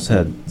Polycarp, and also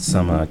had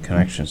some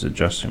connections to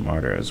Justin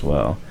Martyr as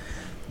well.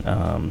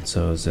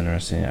 So it was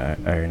interesting.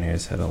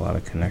 Irenaeus had a lot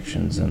of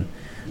connections, and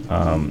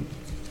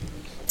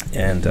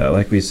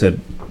like we said,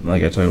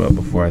 like I talked about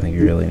before, I think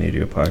you really need to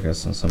do a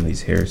podcast on some of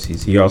these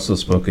heresies. He also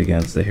spoke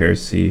against the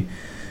heresy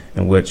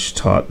in which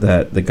taught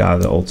that the God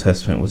of the Old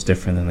Testament was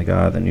different than the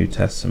God of the New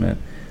Testament.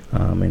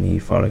 And he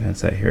fought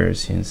against that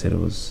heresy and said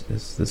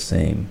it's the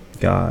same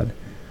God.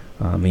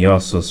 He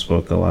also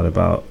spoke a lot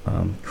about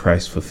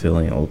Christ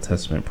fulfilling Old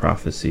Testament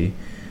prophecy,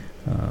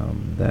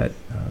 that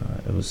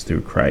it was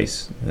through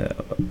Christ that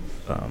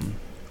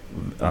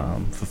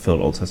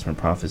fulfilled Old Testament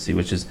prophecy,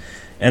 which is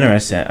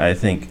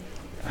interesting.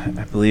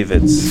 I believe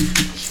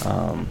it's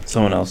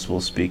someone else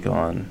will speak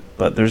on,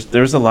 but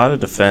there's a lot of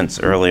defense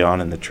early on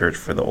in the church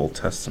for the Old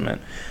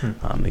Testament,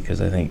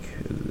 because I think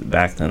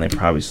back then they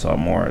probably saw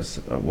more as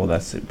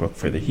that's a book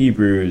for the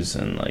Hebrews,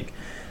 and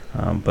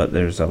but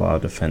there's a lot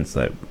of defense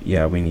that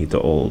we need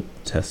the Old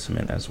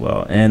Testament as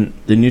well, and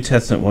the New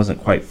Testament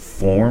wasn't quite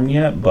formed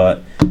yet.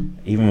 But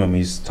even when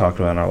we talked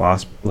about in our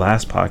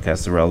last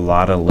podcast, there were a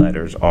lot of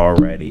letters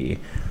already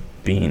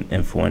being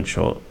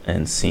influential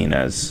and seen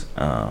as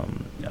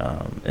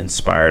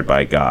inspired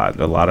by God.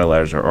 A lot of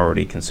letters are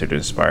already considered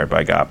inspired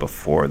by God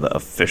before the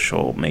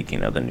official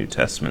making of the New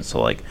Testament.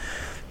 So like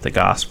the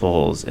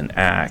Gospels and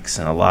Acts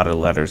and a lot of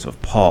letters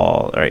of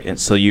Paul, right? And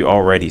so you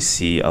already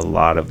see a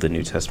lot of the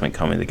New Testament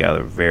coming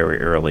together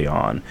very early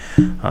on.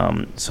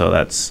 So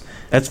that's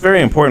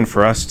very important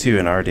for us too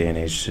in our day and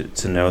age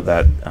to know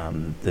that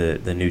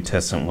the New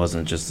Testament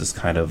wasn't just this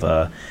kind of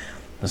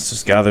let's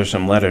just gather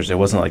some letters. It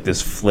wasn't like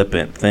this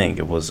flippant thing.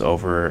 It was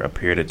over a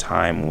period of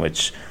time in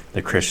which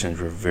the Christians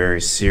were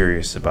very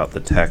serious about the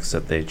text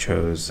that they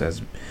chose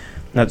as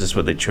not just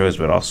what they chose,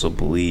 but also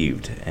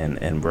believed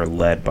and were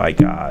led by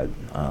God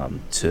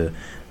to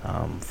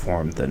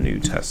form the New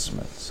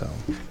Testament. So,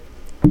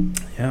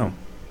 yeah,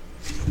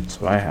 that's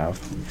what I have.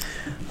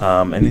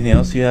 Anything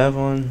else you have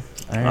on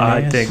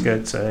Irenaeus? I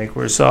think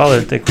we're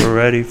solid. I think we're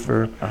ready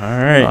for all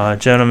right.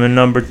 Gentleman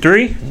number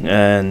 3.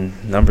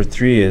 And number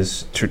 3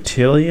 is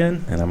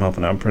Tertullian, and I'm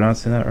hoping I'm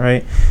pronouncing that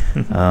right.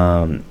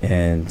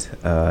 And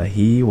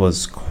he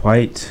was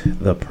quite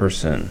the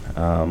person.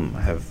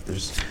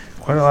 There's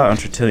quite a lot on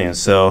Tertullian.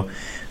 So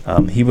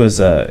he was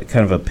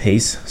kind of a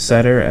pace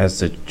setter as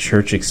the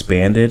church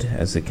expanded,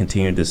 as it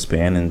continued to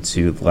expand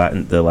into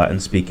the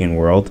Latin-speaking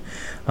world.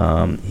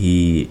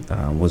 He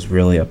was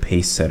really a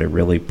pace setter,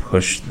 really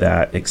pushed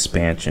that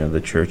expansion of the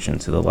church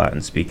into the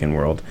Latin-speaking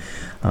world.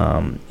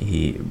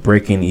 He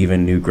breaking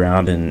even new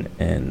ground in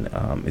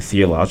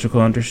theological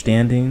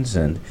understandings,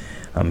 and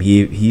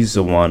he's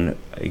the one,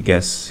 I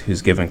guess,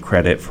 who's given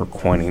credit for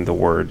coining the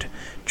word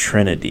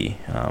Trinity,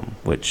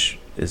 which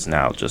is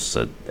now just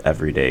an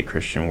everyday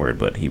Christian word,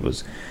 but he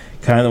was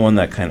kind of the one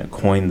that kind of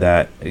coined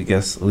that. I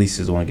guess at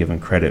least is the one given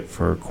credit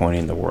for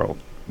coining the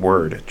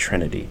word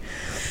Trinity.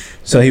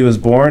 So he was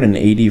born in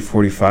AD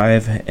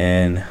 45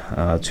 and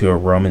to a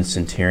Roman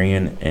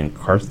centurion in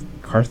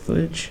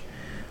Carthage,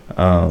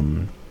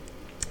 and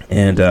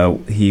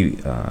he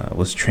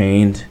was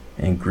trained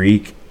in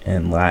Greek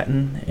and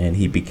Latin, and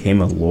he became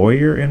a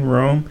lawyer in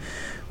Rome,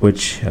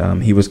 which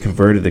he was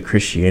converted to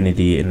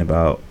Christianity in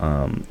about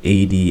AD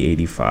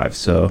 85.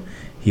 So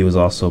he was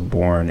also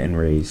born and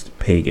raised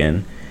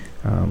pagan,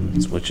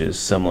 which is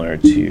similar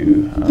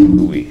to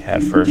who we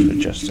had first with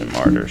Justin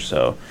Martyr.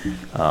 So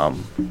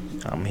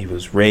he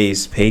was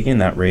raised pagan,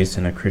 not raised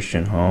in a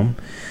Christian home.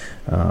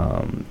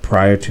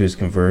 Prior to his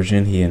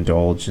conversion, he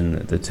indulged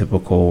in the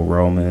typical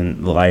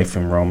Roman life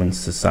in Roman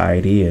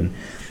society, and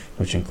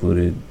which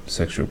included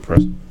sexual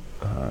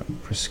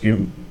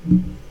promiscuity.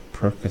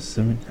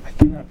 Promiscuity.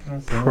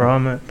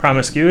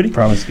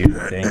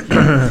 Thank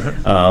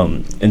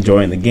you.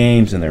 Enjoying the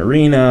games in the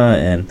arena,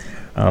 and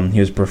he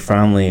was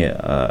profoundly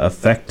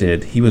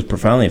affected. He was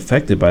profoundly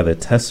affected by the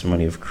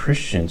testimony of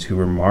Christians who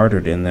were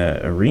martyred in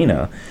the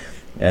arena,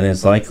 and it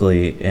is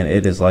likely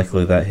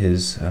that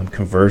his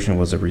conversion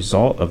was a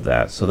result of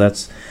that. So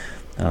that's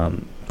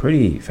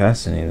pretty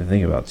fascinating to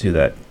think about too.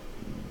 That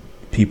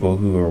people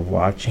who were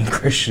watching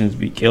Christians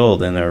be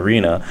killed in the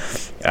arena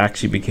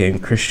actually became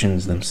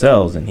Christians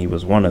themselves, and he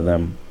was one of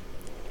them.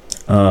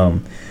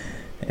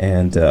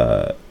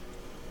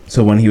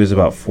 So when he was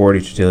about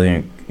 40,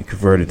 Tertullian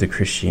converted to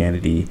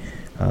Christianity.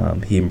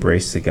 He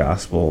embraced the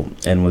gospel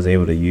and was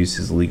able to use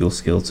his legal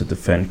skills to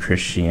defend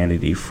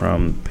Christianity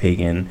from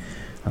pagan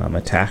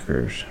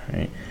attackers.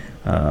 Right?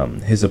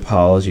 His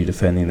apology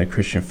defending the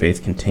Christian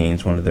faith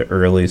contains one of the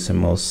earliest and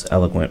most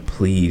eloquent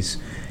pleas,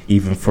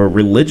 even for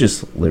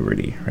religious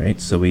liberty. Right?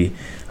 So we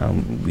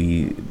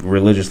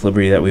religious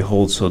liberty that we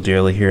hold so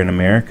dearly here in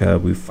America,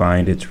 we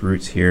find its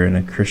roots here in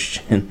a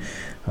Christian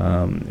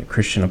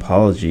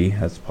apology.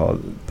 As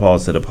Paul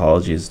said,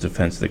 apology is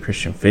defense of the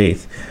Christian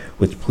faith,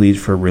 which pleads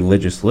for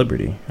religious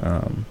liberty.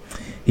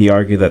 He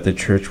argued that the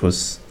church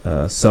was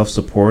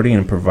self-supporting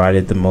and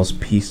provided the most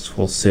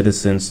peaceful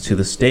citizens to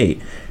the state.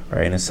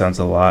 Right, and it sounds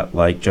a lot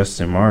like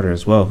Justin Martyr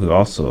as well, who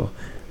also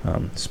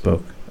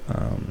spoke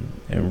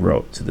and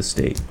wrote to the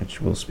state,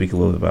 which we'll speak a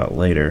little bit about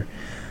later.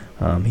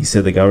 He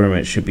said the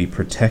government should be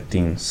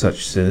protecting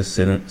such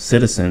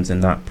citizens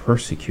and not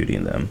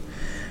persecuting them.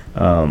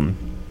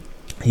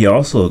 He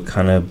also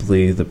kind of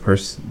believed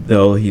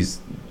though he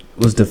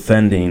was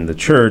defending the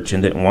church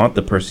and didn't want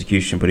the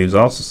persecution, but he was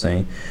also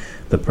saying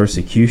the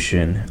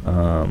persecution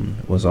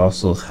was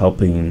also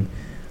helping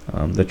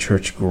the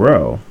church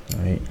grow.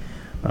 Right?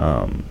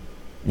 I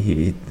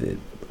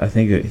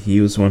think that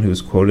he was one who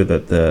was quoted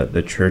that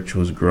the church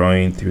was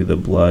growing through the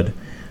blood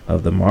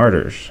of the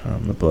martyrs.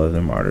 The blood of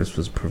the martyrs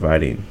was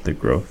providing the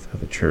growth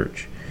of the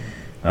church.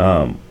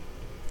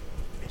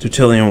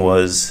 Tertullian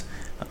was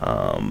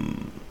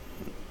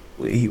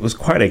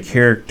quite a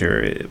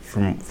character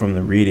from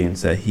the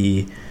readings, that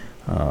he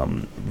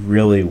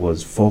really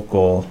was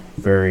vocal,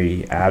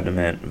 very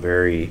adamant,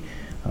 very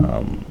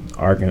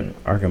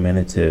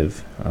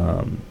argumentative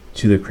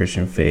to the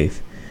Christian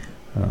faith.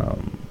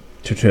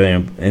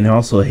 Tertullian, and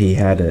also he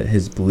had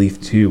his belief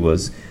too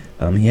was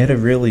he had a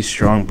really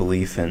strong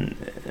belief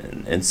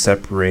in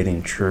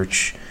separating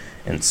church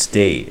and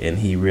state, and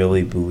he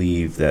really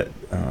believed that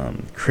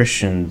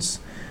Christians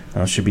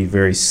should be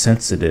very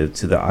sensitive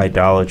to the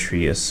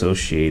idolatry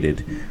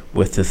associated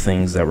with the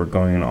things that were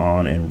going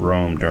on in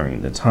Rome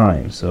during the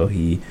time. So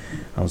he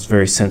was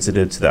very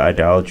sensitive to the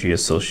idolatry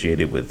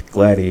associated with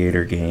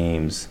gladiator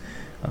games,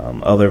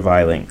 other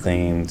violent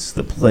things,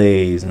 the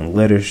plays and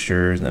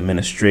literatures and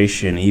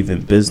administration,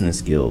 even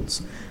business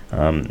guilds.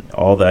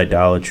 All the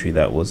idolatry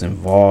that was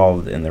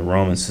involved in the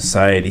Roman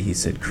society, he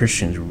said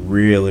Christians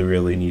really,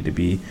 really need to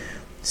be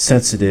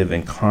sensitive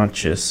and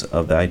conscious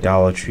of the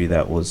idolatry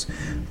that was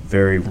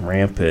very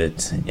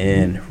rampant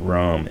in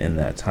Rome in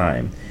that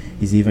time.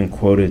 He's even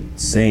quoted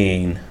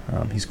saying,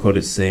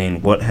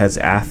 "What has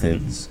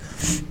Athens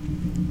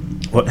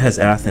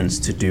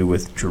to do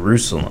with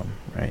Jerusalem?"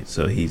 Right.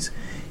 So he's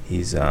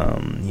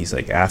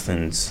like,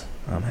 Athens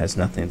has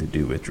nothing to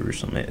do with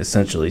Jerusalem.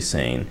 Essentially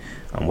saying,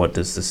 what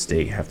does the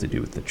state have to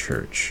do with the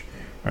church?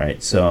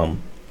 Right. So,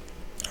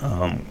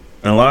 and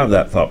a lot of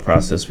that thought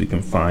process we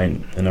can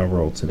find in our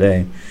world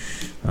today.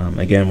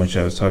 Again, which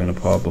I was talking to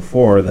Paul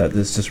before, that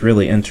it's just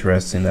really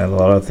interesting that a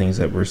lot of things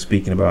that we're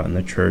speaking about in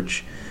the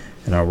church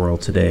in our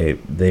world today,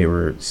 they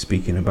were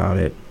speaking about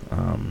it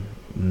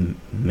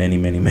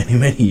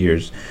many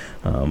years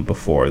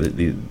before.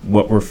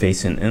 What we're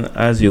facing, and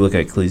as you look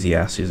at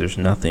Ecclesiastes, there's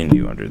nothing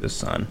new under the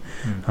sun.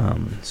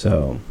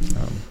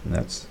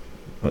 That's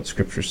what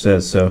Scripture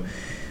says. So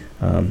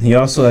he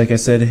also, like I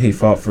said, he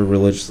fought for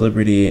religious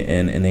liberty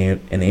and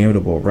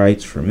inalienable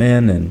rights for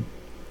men, and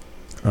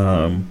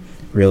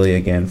really,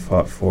 again,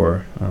 fought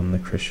for the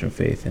Christian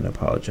faith and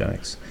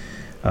apologetics.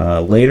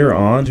 Later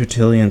on,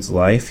 Tertullian's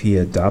life, he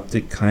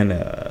adopted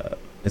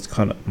it's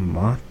called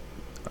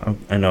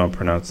I know I'm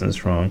pronouncing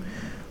this wrong,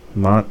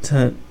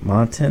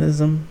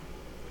 Montanism?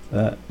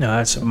 No,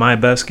 that's my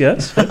best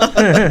guess.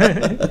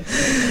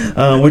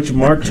 Which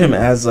marked him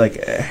as like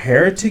a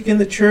heretic in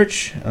the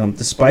church.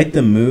 Despite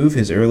the move,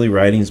 his early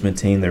writings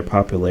maintained their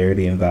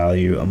popularity and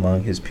value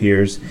among his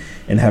peers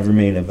and have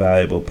remained a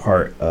valuable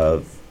part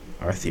of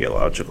our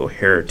theological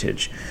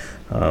heritage.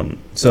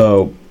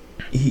 So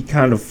he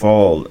kind of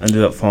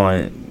ended up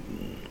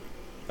following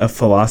a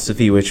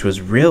philosophy which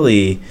was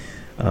really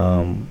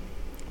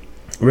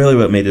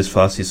what made this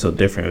philosophy so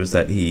different was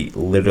that he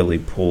literally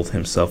pulled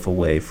himself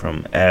away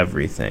from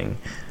everything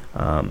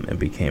and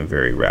became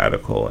very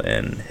radical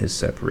in his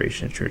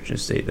separation of church and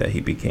state, that he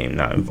became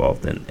not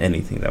involved in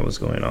anything that was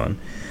going on.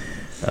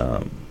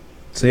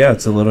 So yeah,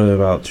 it's a little bit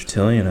about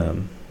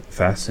Tertullian.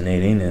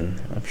 Fascinating,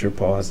 and I'm sure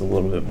Paul has a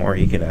little bit more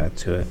he could add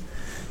to it.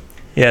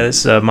 Yeah,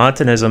 this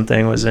Montanism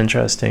thing was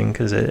interesting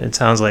because it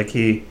sounds like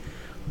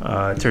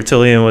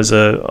Tertullian was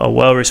a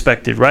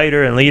well-respected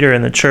writer and leader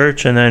in the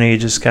church, and then he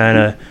just kind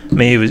of,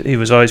 he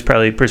was always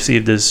probably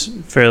perceived as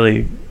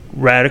fairly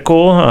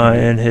radical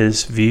in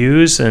his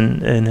views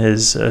and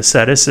his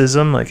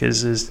asceticism, like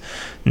his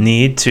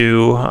need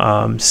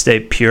to stay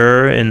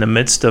pure in the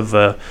midst of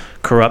a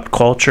corrupt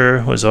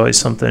culture was always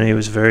something he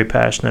was very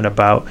passionate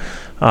about.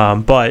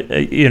 But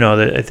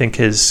I think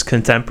his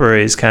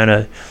contemporaries kind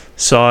of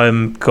saw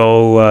him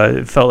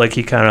go. Felt like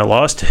he kind of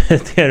lost it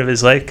at the end of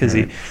his life because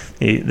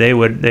they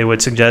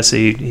would suggest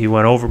he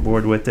went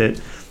overboard with it.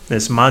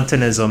 This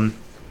Montanism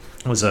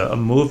was a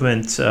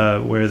movement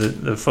where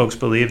the folks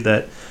believed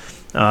that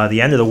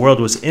the end of the world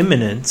was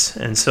imminent,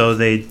 and so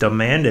they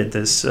demanded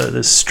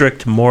this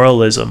strict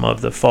moralism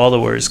of the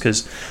followers,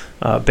 because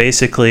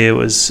basically it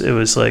was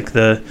like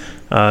the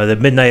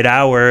midnight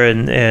hour,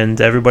 and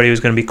everybody was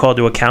going to be called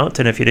to account,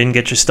 and if you didn't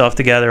get your stuff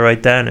together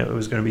right then, it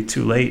was going to be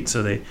too late.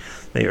 So they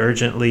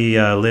urgently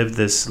lived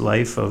this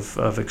life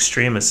of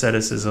extreme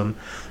asceticism.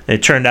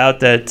 It turned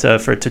out that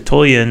for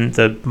Tertullian,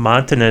 the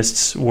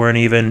Montanists weren't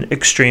even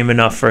extreme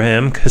enough for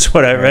him, because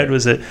what I read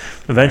was that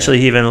eventually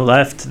he even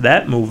left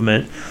that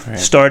movement,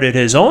 started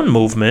his own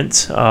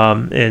movement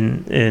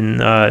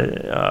in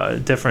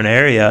a different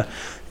area,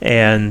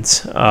 and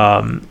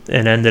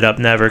ended up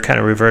never kind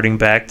of reverting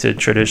back to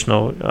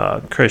traditional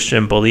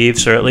Christian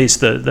beliefs, or at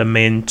least the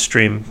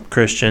mainstream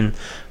Christian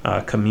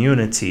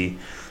community.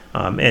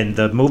 And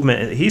the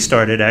movement he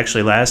started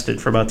actually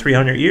lasted for about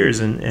 300 years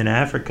in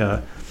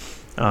Africa.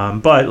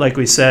 But like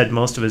we said,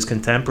 most of his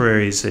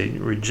contemporaries, they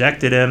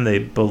rejected him. They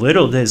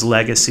belittled his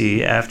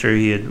legacy after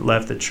he had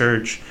left the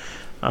church.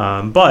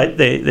 But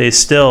they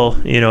still,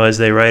 as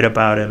they write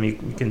about him, you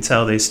can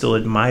tell they still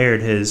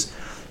admired his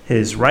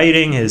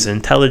writing, his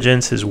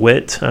intelligence, his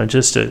wit.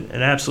 Just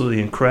an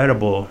absolutely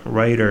incredible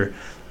writer,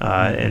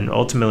 and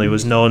ultimately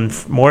was known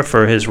more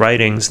for his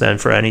writings than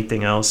for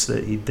anything else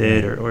that he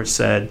did or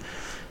said.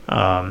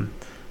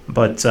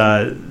 But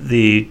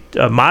the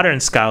modern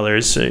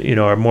scholars,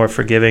 are more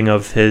forgiving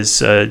of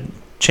his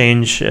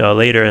change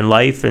later in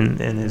life and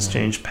his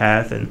changed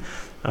path, and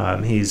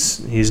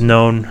he's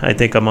known, I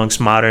think, amongst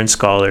modern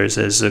scholars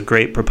as a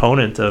great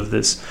proponent of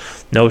this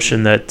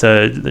notion that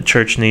the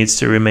church needs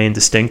to remain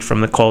distinct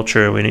from the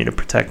culture. We need to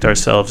protect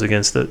ourselves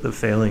against the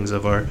failings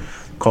of our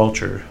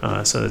culture.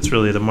 So that's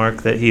really the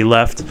mark that he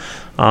left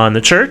on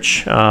the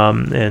church,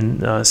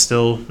 and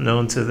still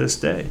known to this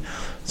day.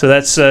 So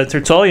that's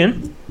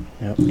Tertullian.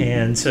 Yep.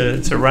 And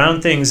to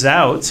round things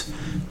out,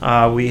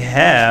 we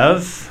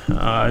have,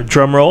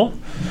 drum roll,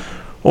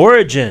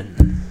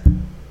 Origen.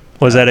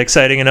 Was that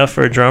exciting enough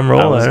for a drum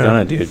roll? I was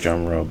going to do a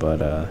drum roll,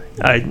 but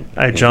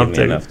I jumped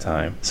it. Enough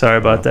time. Sorry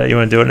about that. You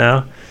want to do it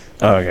now?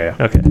 Oh, okay.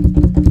 Okay.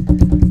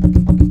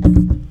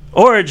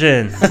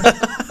 Origen.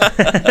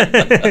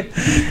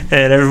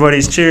 And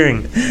everybody's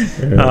cheering.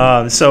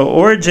 So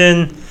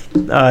Origen,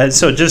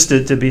 so just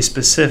to be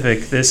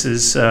specific, this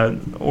is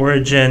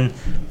Origen,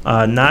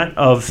 not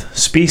of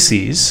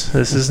species.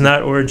 This is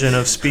not Origen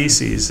of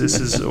species. This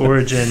is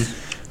Origen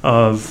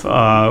of,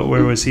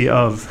 where was he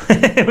of?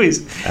 It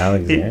was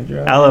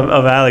Alexandria?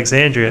 Of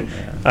Alexandria.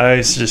 Yeah. I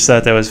always just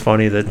thought that was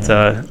funny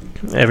that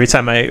every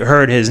time I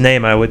heard his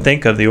name, I would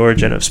think of the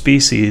Origin of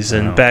Species.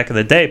 And back in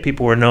the day,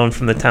 people were known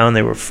from the town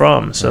they were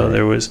from. So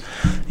there was,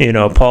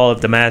 Paul of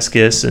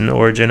Damascus and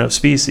Origin of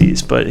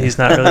Species, but he's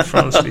not really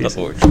from Species.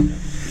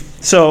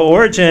 So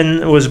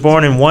Origen was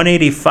born in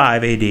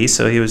 185 AD,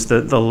 so he was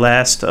the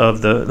last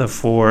of the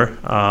four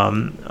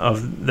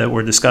that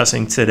we're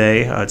discussing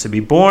today to be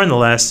born, the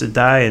last to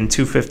die in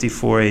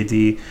 254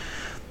 AD.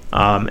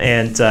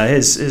 And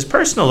his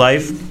personal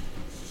life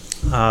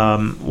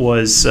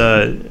was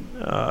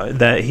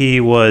that he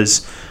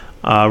was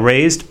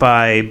raised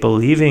by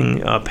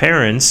believing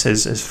parents.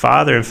 His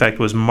father, in fact,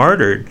 was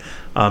martyred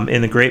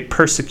in the great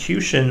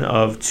persecution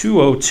of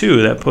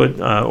 202 that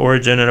put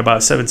Origen at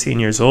about 17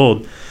 years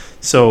old.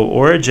 So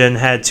Origen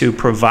had to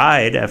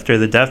provide, after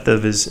the death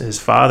of his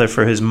father,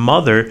 for his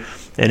mother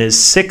and his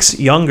 6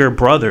 younger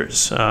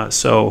brothers.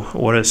 So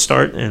what a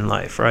start in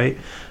life, right?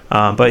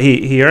 But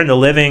he earned a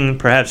living,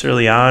 perhaps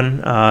early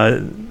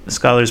on,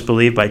 scholars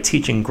believe, by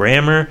teaching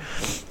grammar.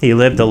 He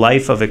lived a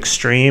life of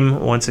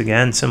extreme, once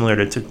again,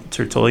 similar to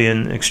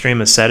Tertullian,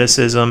 extreme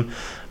asceticism.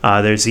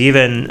 There's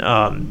even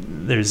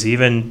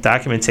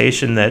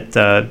documentation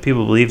that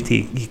people believed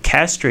he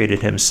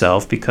castrated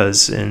himself,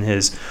 because in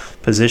his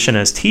position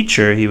as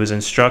teacher, he was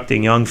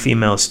instructing young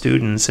female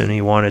students, and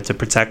he wanted to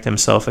protect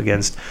himself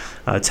against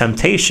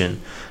temptation.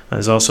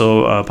 There's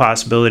also a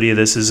possibility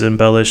this is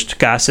embellished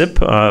gossip.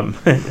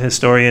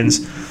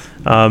 Historians,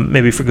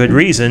 maybe for good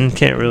reason,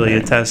 can't really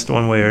attest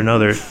one way or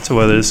another to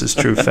whether this is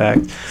true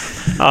fact.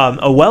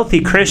 A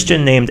wealthy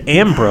Christian named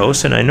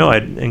Ambrose, and I know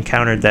I'd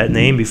encountered that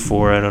name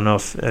before, I don't know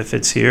if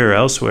it's here or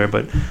elsewhere,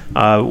 but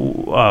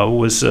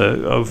was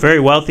very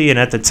wealthy, and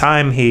at the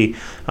time he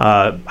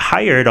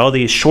hired all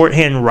these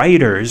shorthand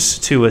writers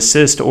to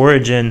assist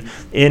Origen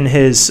in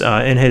his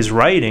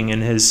writing,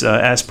 in his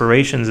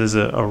aspirations as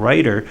a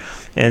writer.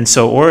 And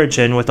so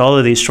Origen, with all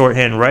of these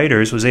shorthand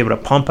writers, was able to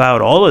pump out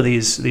all of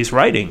these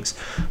writings.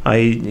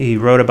 He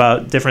wrote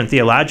about different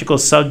theological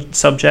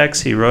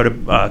subjects. He wrote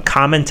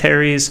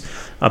commentaries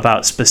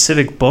about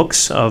specific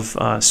books of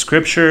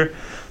Scripture.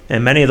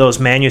 And many of those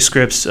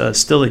manuscripts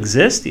still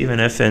exist, even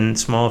if in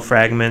small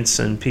fragments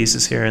and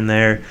pieces here and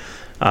there.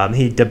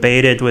 He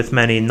debated with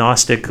many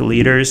Gnostic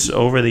leaders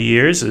over the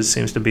years. It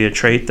seems to be a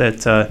trait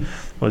that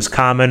was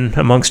common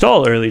amongst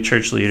all early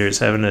church leaders,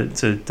 having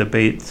to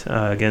debate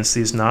against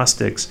these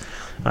Gnostics.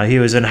 He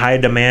was in high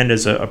demand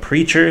as a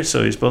preacher,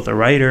 so he's both a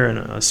writer and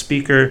a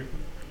speaker.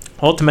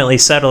 Ultimately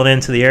settled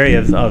into the area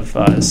of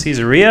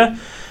Caesarea,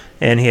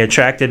 and he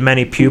attracted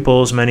many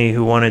pupils, many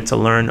who wanted to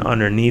learn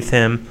underneath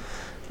him.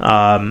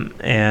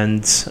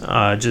 And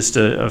just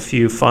a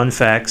few fun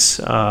facts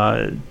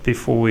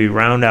before we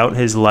round out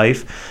his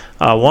life.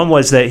 One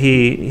was that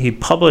he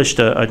published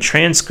a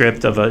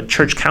transcript of a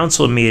church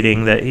council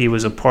meeting that he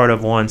was a part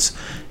of once,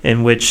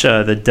 in which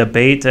the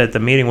debate at the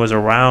meeting was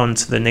around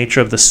the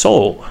nature of the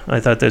soul. I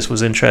thought this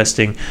was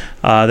interesting.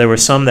 There were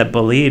some that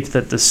believed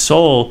that the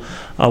soul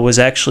was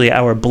actually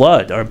our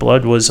blood. Our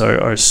blood was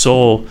our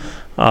soul,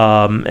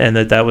 and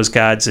that was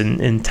God's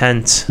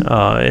intent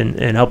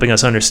in helping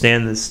us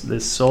understand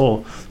this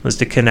soul, was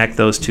to connect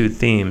those two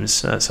themes.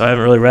 So I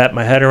haven't really wrapped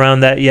my head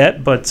around that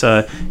yet, but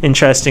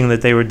interesting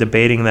that they were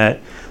debating that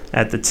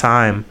at the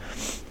time.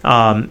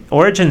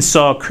 Origen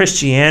saw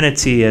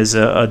Christianity as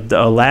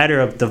a ladder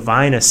of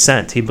divine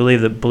ascent. He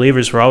believed that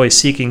believers were always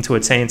seeking to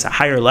attain to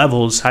higher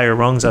levels, higher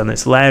rungs on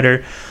this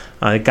ladder.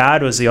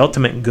 God was the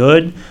ultimate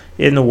good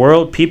in the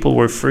world. People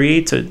were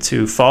free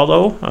to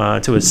follow,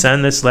 to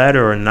ascend this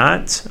ladder or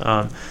not.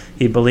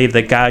 He believed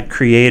that God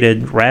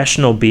created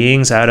rational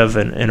beings out of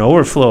an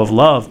overflow of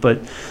love, but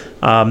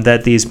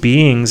that these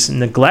beings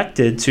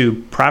neglected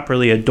to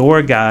properly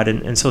adore God,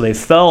 and so they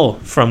fell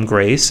from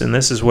grace. And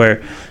this is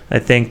where I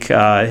think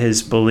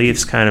his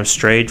beliefs kind of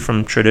strayed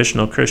from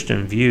traditional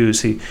Christian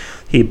views.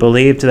 He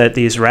believed that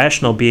these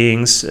rational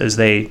beings, as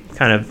they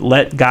kind of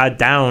let God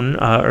down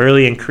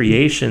early in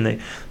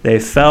creation, they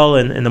fell,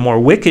 and the more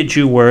wicked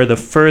you were, the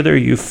further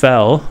you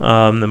fell.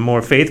 The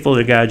more faithful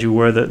to God you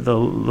were, the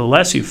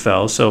less you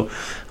fell. So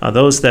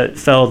those that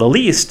fell the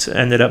least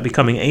ended up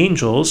becoming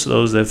angels.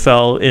 Those that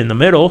fell in the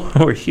middle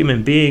were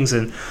human beings,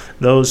 and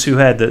those who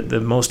had the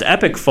most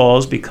epic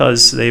falls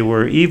because they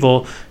were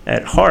evil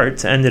at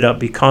heart ended up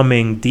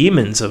becoming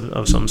demons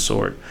of some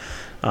sort.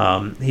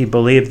 He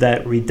believed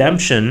that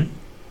redemption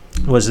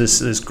was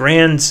this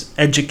grand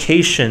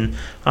education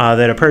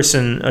that a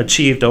person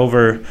achieved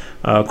over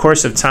a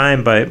course of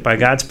time by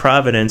God's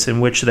providence,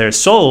 in which their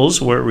souls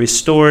were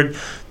restored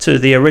to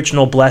the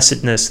original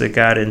blessedness that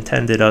God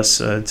intended us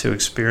to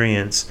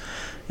experience.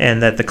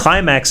 And that the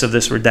climax of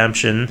this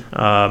redemption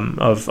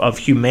of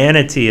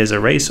humanity as a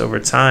race over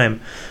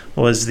time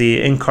was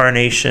the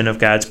incarnation of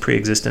God's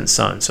pre-existent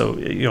Son. So,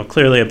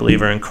 clearly a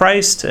believer in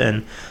Christ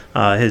and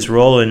his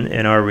role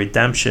in our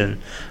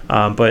redemption,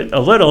 but a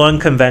little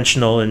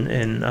unconventional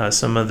in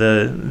some of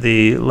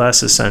the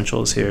less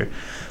essentials here.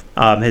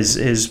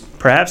 His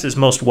perhaps his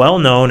most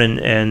well-known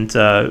and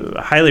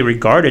highly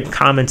regarded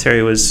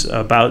commentary was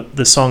about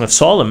the Song of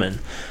Solomon,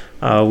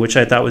 which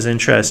I thought was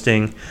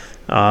interesting.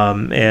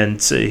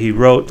 And he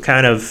wrote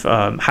kind of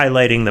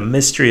highlighting the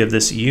mystery of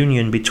this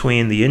union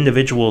between the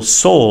individual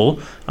soul,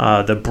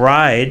 the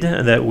bride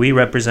that we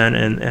represent,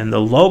 and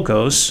the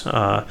Logos,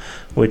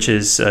 which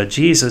is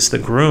Jesus, the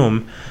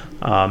groom.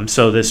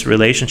 So this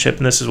relationship,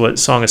 and this is what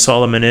Song of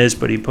Solomon is,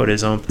 but he put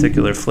his own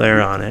particular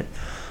flair on it.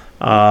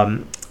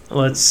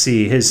 Let's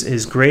see,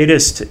 his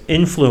greatest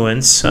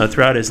influence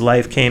throughout his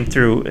life came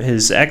through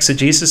his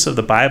exegesis of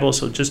the Bible,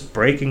 so just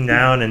breaking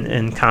down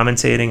and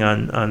commentating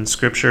on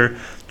Scripture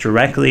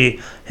directly,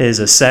 his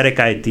ascetic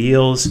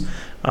ideals.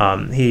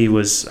 He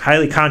was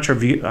highly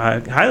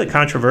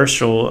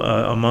controversial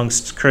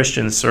amongst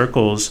Christian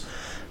circles.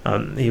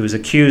 He was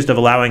accused of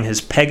allowing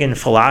his pagan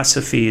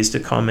philosophies to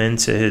come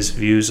into his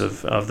views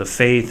of the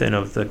faith and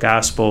of the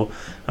gospel,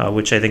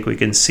 which I think we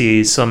can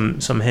see some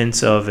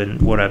hints of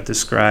in what I've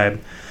described.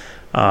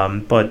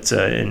 But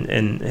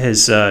in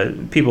his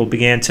people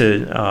began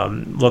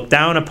to look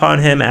down upon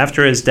him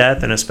after his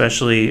death, and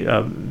especially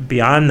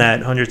beyond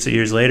that, hundreds of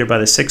years later, by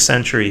the 6th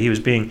century, he was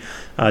being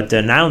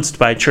denounced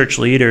by church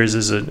leaders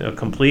as a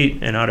complete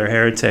and utter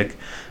heretic.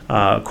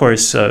 Of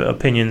course,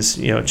 opinions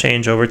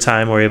change over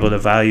time. We're able to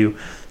value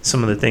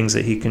some of the things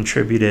that he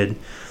contributed.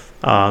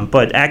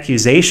 But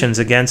accusations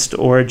against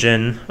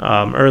Origen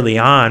early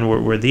on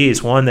were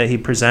these. One, that he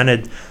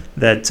presented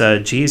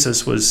that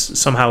Jesus was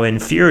somehow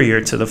inferior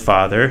to the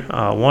Father.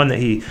 One, that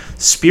he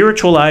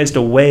spiritualized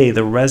away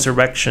the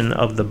resurrection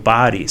of the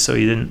body. So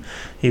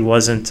he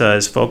wasn't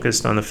as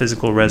focused on the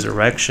physical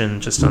resurrection,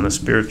 just on the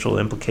spiritual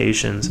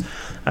implications.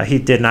 He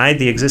denied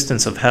the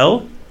existence of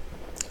hell.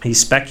 He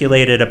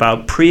speculated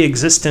about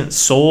pre-existent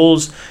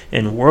souls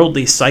and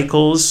worldly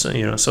cycles,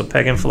 so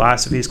pagan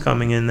philosophies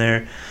coming in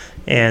there.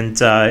 And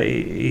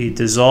he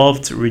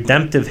dissolved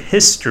redemptive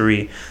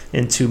history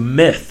into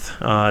myth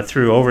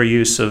through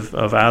overuse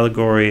of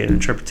allegory and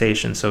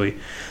interpretation. So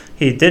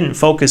he didn't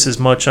focus as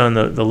much on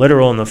the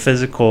literal and the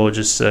physical,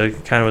 just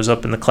kind of was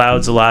up in the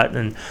clouds a lot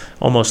and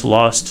almost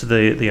lost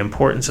the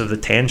importance of the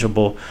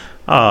tangible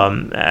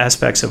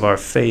aspects of our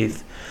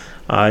faith.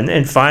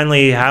 And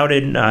finally, how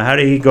did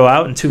he go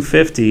out in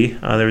 250?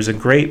 There was a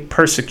great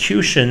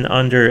persecution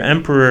under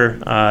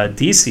Emperor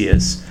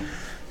Decius.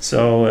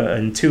 So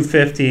in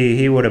 250,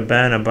 he would have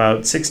been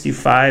about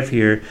 65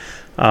 here.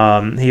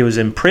 He was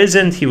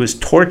imprisoned. He was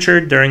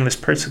tortured during this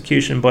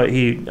persecution, but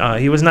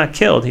he was not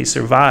killed. He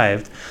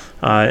survived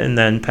and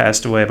then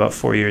passed away about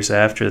 4 years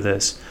after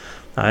this.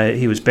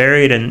 He was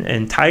buried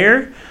in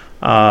Tyre,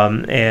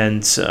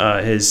 and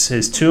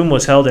his tomb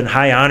was held in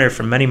high honor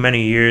for many,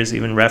 many years,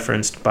 even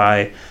referenced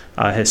by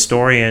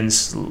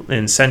historians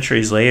in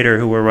centuries later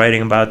who were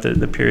writing about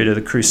the period of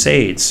the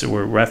Crusades,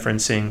 were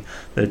referencing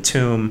the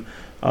tomb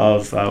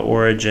of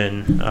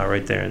Origen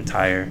right there in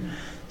Tyre.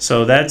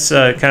 So that's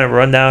kind of a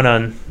rundown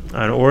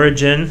on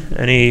Origen.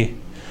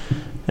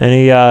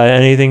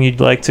 Anything you'd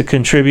like to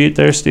contribute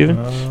there, Stephen?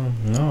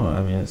 No,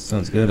 I mean, it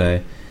sounds good.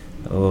 A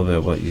little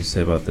bit what you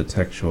say about the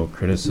textual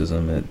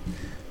criticism.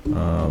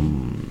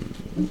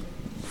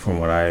 From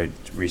what I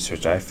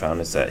researched, I found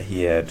is that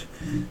he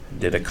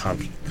did a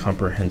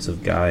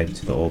comprehensive guide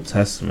to the Old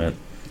Testament,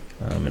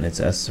 and it's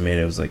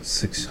estimated it was like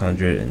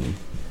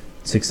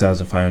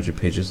 6,500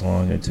 pages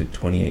long, and it took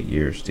 28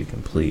 years to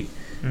complete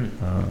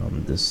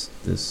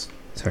this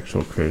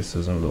textual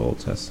criticism of the Old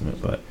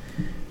Testament. But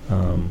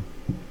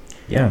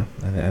yeah,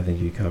 I think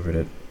you covered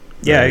it.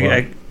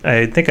 Yeah,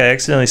 I think I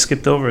accidentally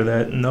skipped over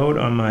that note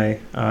on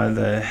my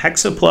the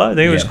Hexapla, I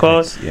think it was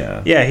called.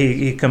 Yeah,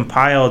 he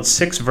compiled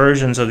 6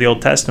 versions of the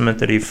Old Testament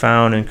that he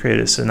found and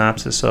created a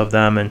synopsis of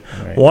them. And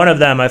one of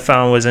them I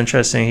found was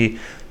interesting.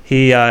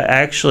 He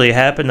actually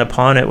happened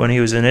upon it when he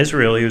was in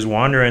Israel. He was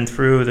wandering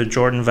through the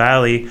Jordan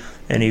Valley,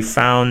 and he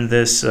found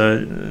this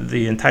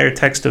the entire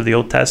text of the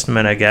Old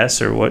Testament, I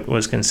guess, or what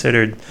was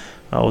considered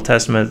Old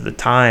Testament at the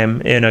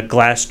time, in a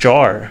glass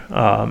jar.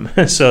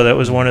 So that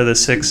was one of the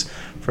 6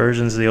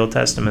 versions of the Old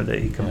Testament that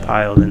he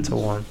compiled into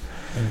one.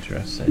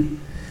 Interesting.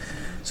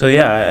 So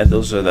yeah,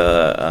 those are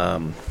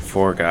the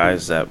 4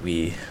 guys that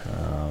we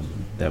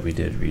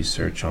did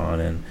research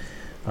on,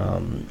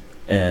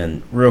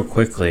 and real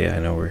quickly, I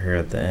know we're here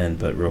at the end,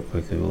 but real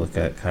quickly we'll look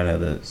at kind of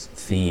the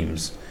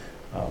themes,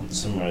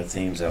 similar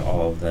themes that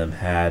all of them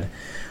had,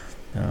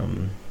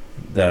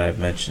 that I've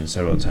mentioned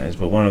several times.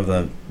 But one of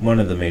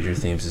the major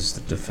themes is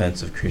the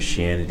defense of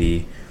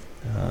Christianity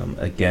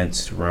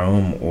against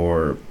Rome,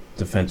 or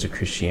defense of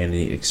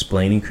Christianity,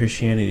 explaining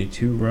Christianity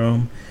to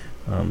Rome.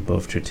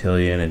 Both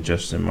Tertullian and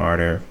Justin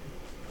Martyr,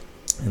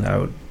 and I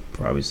would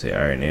probably say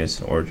Irenaeus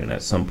and Origen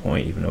at some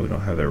point, even though we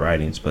don't have their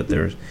writings, but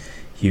there's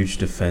huge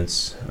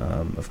defense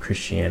of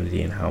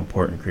Christianity and how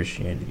important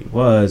Christianity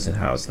was, and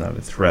how it's not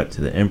a threat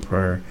to the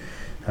emperor,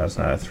 how it's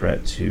not a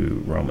threat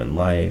to Roman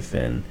life,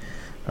 and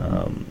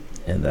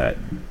that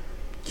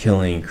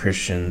killing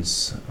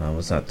Christians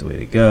was not the way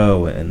to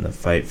go, and the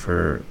fight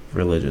for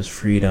religious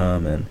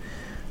freedom. And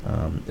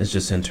it's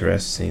just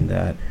interesting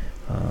that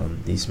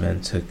these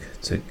men took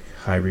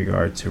high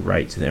regard to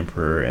write to the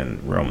emperor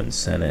and Roman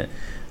Senate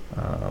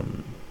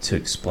to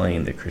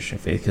explain the Christian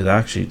faith. Because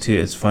actually, too,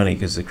 it's funny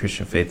because the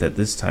Christian faith at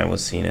this time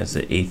was seen as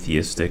an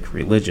atheistic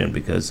religion,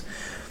 because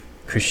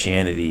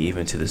Christianity,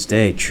 even to this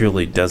day,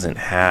 truly doesn't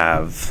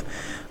have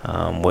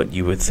what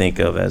you would think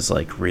of as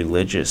like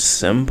religious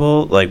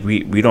symbol. Like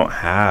we don't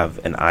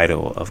have an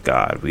idol of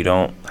God. We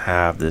don't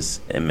have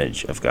this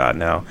image of God.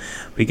 Now,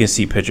 we can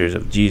see pictures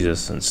of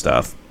Jesus and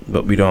stuff,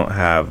 but we don't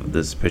have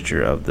this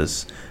picture of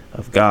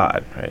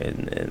God, right?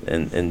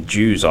 And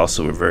Jews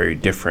also were very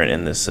different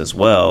in this as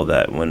well,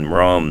 that when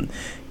Rome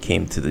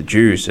came to the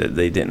Jews,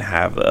 they didn't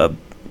have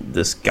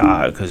this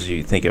God, because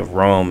you think of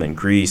Rome and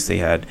Greece, they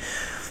had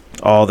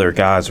all their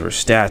gods were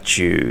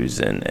statues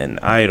and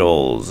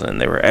idols,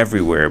 and they were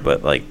everywhere.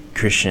 But like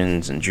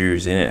Christians and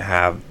Jews, they didn't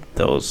have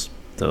those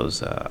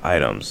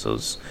items,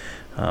 those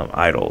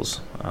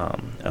idols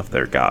of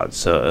their gods.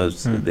 So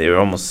they were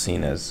almost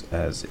seen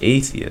as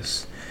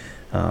atheists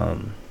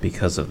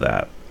because of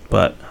that.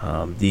 But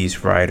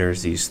these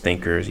writers, these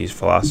thinkers, these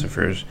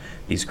philosophers,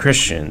 these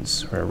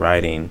Christians were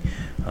writing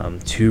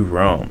to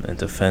Rome in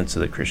defense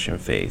of the Christian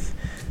faith,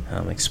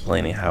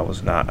 explaining how it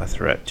was not a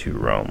threat to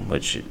Rome,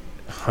 which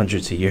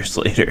hundreds of years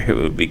later it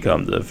would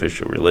become the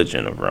official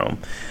religion of Rome.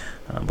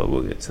 But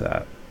we'll get to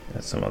that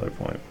at some other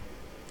point.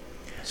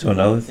 So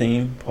another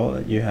theme, Paul,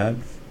 that you had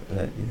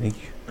that you think?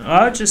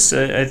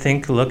 I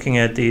think looking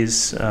at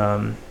these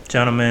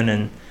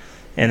gentlemen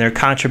and their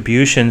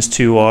contributions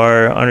to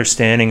our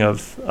understanding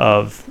of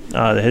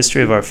the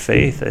history of our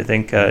faith. I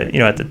think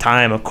at the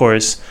time, of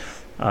course,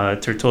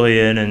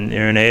 Tertullian and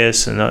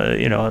Irenaeus, and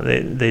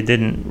they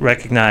didn't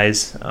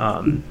recognize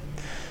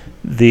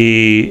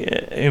the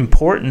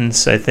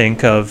importance, I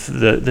think, of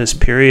this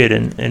period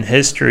in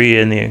history,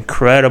 and the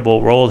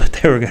incredible role that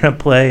they were going to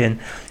play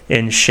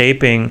in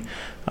shaping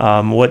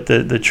what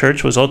the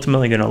church was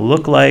ultimately going to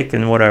look like,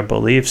 and what our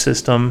belief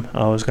system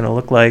was going to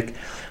look like.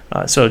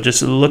 So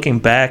just looking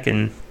back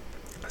and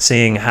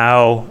seeing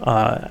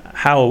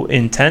how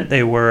intent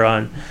they were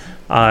on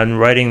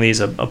writing these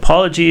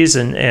apologies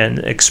and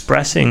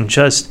expressing,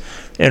 just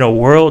in a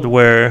world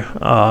where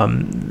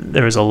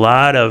there was a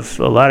lot of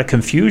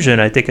confusion,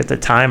 I think, at the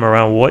time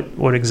around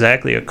what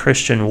exactly a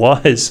Christian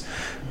was.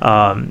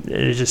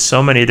 There's just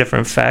so many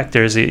different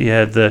factors. You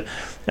had the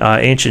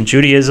ancient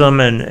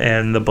Judaism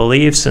and the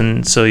beliefs,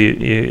 and so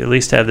you at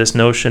least have this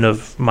notion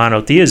of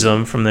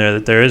monotheism from there,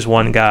 that there is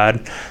one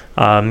God.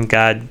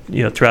 God,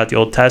 throughout the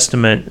Old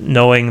Testament,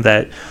 knowing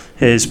that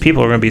his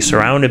people are going to be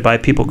surrounded by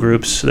people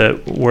groups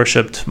that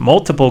worshipped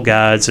multiple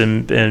gods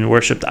and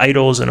worshipped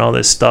idols and all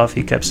this stuff.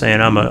 He kept saying,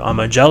 I'm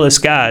a jealous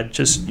God.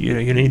 Just you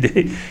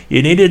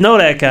need to know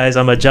that, guys.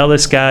 I'm a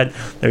jealous God.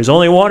 There's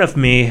only one of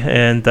me,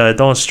 and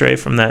don't stray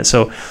from that.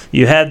 So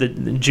you had the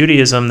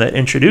Judaism that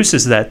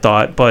introduces that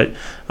thought, but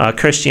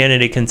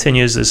Christianity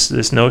continues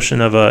this notion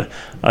of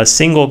a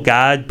single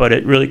God, but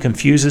it really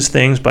confuses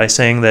things by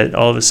saying that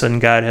all of a sudden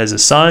God has a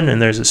son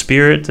and there's a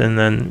spirit, and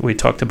then we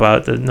talked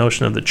about the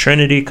notion of the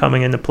Trinity coming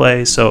into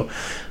play. So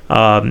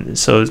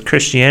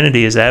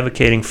Christianity is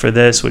advocating for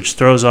this, which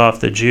throws off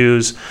the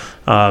Jews,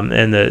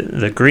 and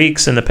the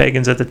Greeks and the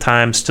pagans at the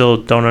time still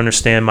don't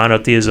understand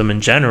monotheism in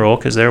general,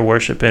 because they're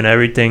worshiping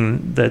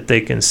everything that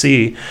they can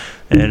see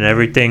and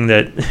everything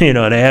that they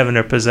have in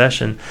their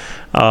possession,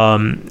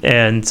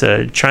 and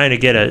trying to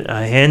get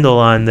a handle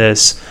on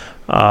this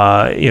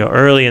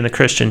early in the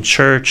Christian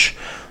church,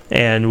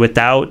 and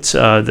without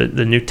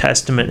the New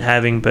Testament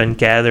having been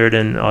gathered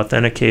and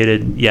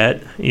authenticated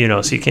yet,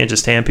 so you can't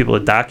just hand people a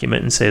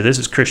document and say this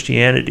is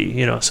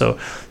Christianity, So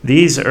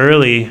these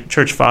early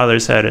church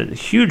fathers had a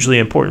hugely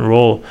important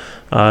role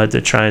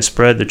to try and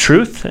spread the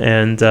truth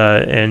and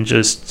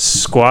just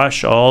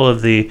squash all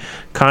of the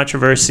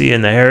controversy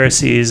and the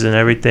heresies and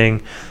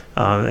everything.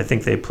 I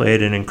think they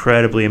played an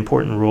incredibly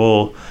important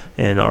role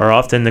and are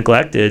often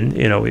neglected.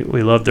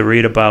 We love to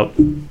read about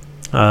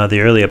the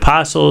early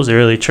apostles, the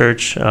early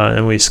church,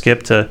 and we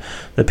skip to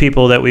the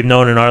people that we've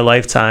known in our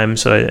lifetime.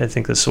 So I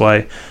think this is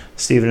why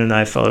Stephen and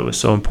I felt it was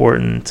so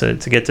important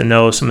to get to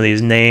know some of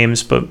these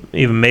names, but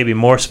even maybe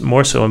more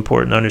so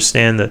important to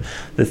understand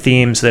the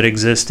themes that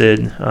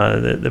existed,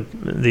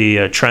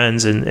 the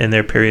trends in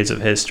their periods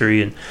of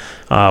history, and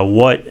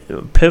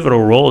what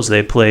pivotal roles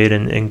they played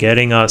in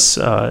getting us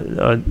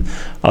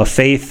a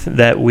faith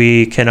that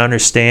we can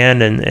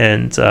understand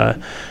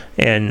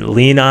and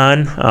lean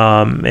on,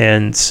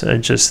 and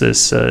just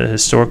this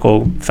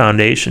historical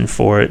foundation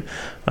for it.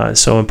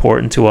 So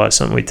important to us,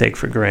 something we take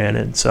for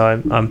granted.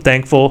 So I'm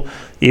thankful,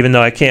 even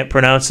though I can't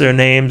pronounce their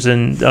names,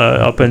 and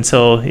up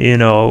until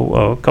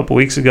a couple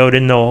weeks ago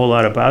didn't know a whole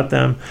lot about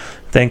them.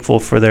 Thankful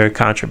for their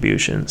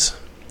contributions.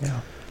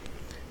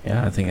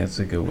 Yeah, I think that's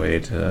a good way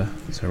to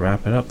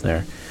wrap it up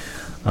there.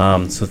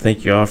 So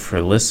thank you all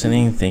for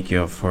listening. Thank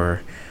you all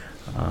for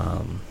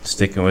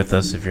sticking with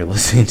us. If you're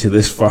listening to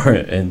this far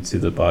into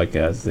the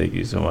podcast, thank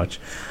you so much.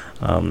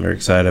 We're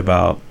excited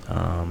about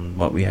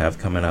what we have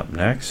coming up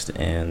next,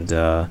 and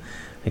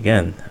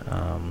again,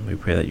 we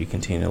pray that you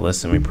continue to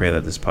listen. We pray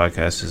that this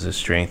podcast is a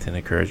strength and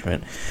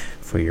encouragement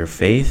for your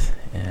faith,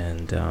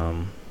 and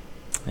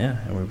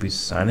we'll be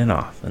signing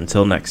off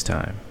until next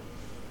time.